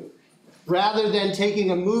to move, rather than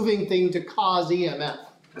taking a moving thing to cause EMF,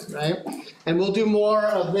 right? And we'll do more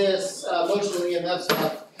of this motional EMF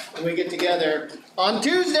stuff when we get together on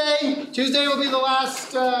Tuesday. Tuesday will be the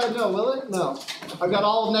last, no, will it? No. I've got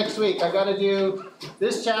all of next week. I've got to do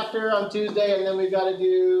this chapter on Tuesday, and then we've got to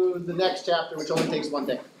do the next chapter, which only takes one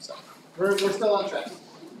day. So we're still on track.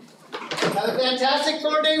 Have a fantastic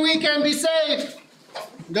 4-day weekend. Be safe.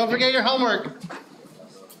 Don't forget your homework.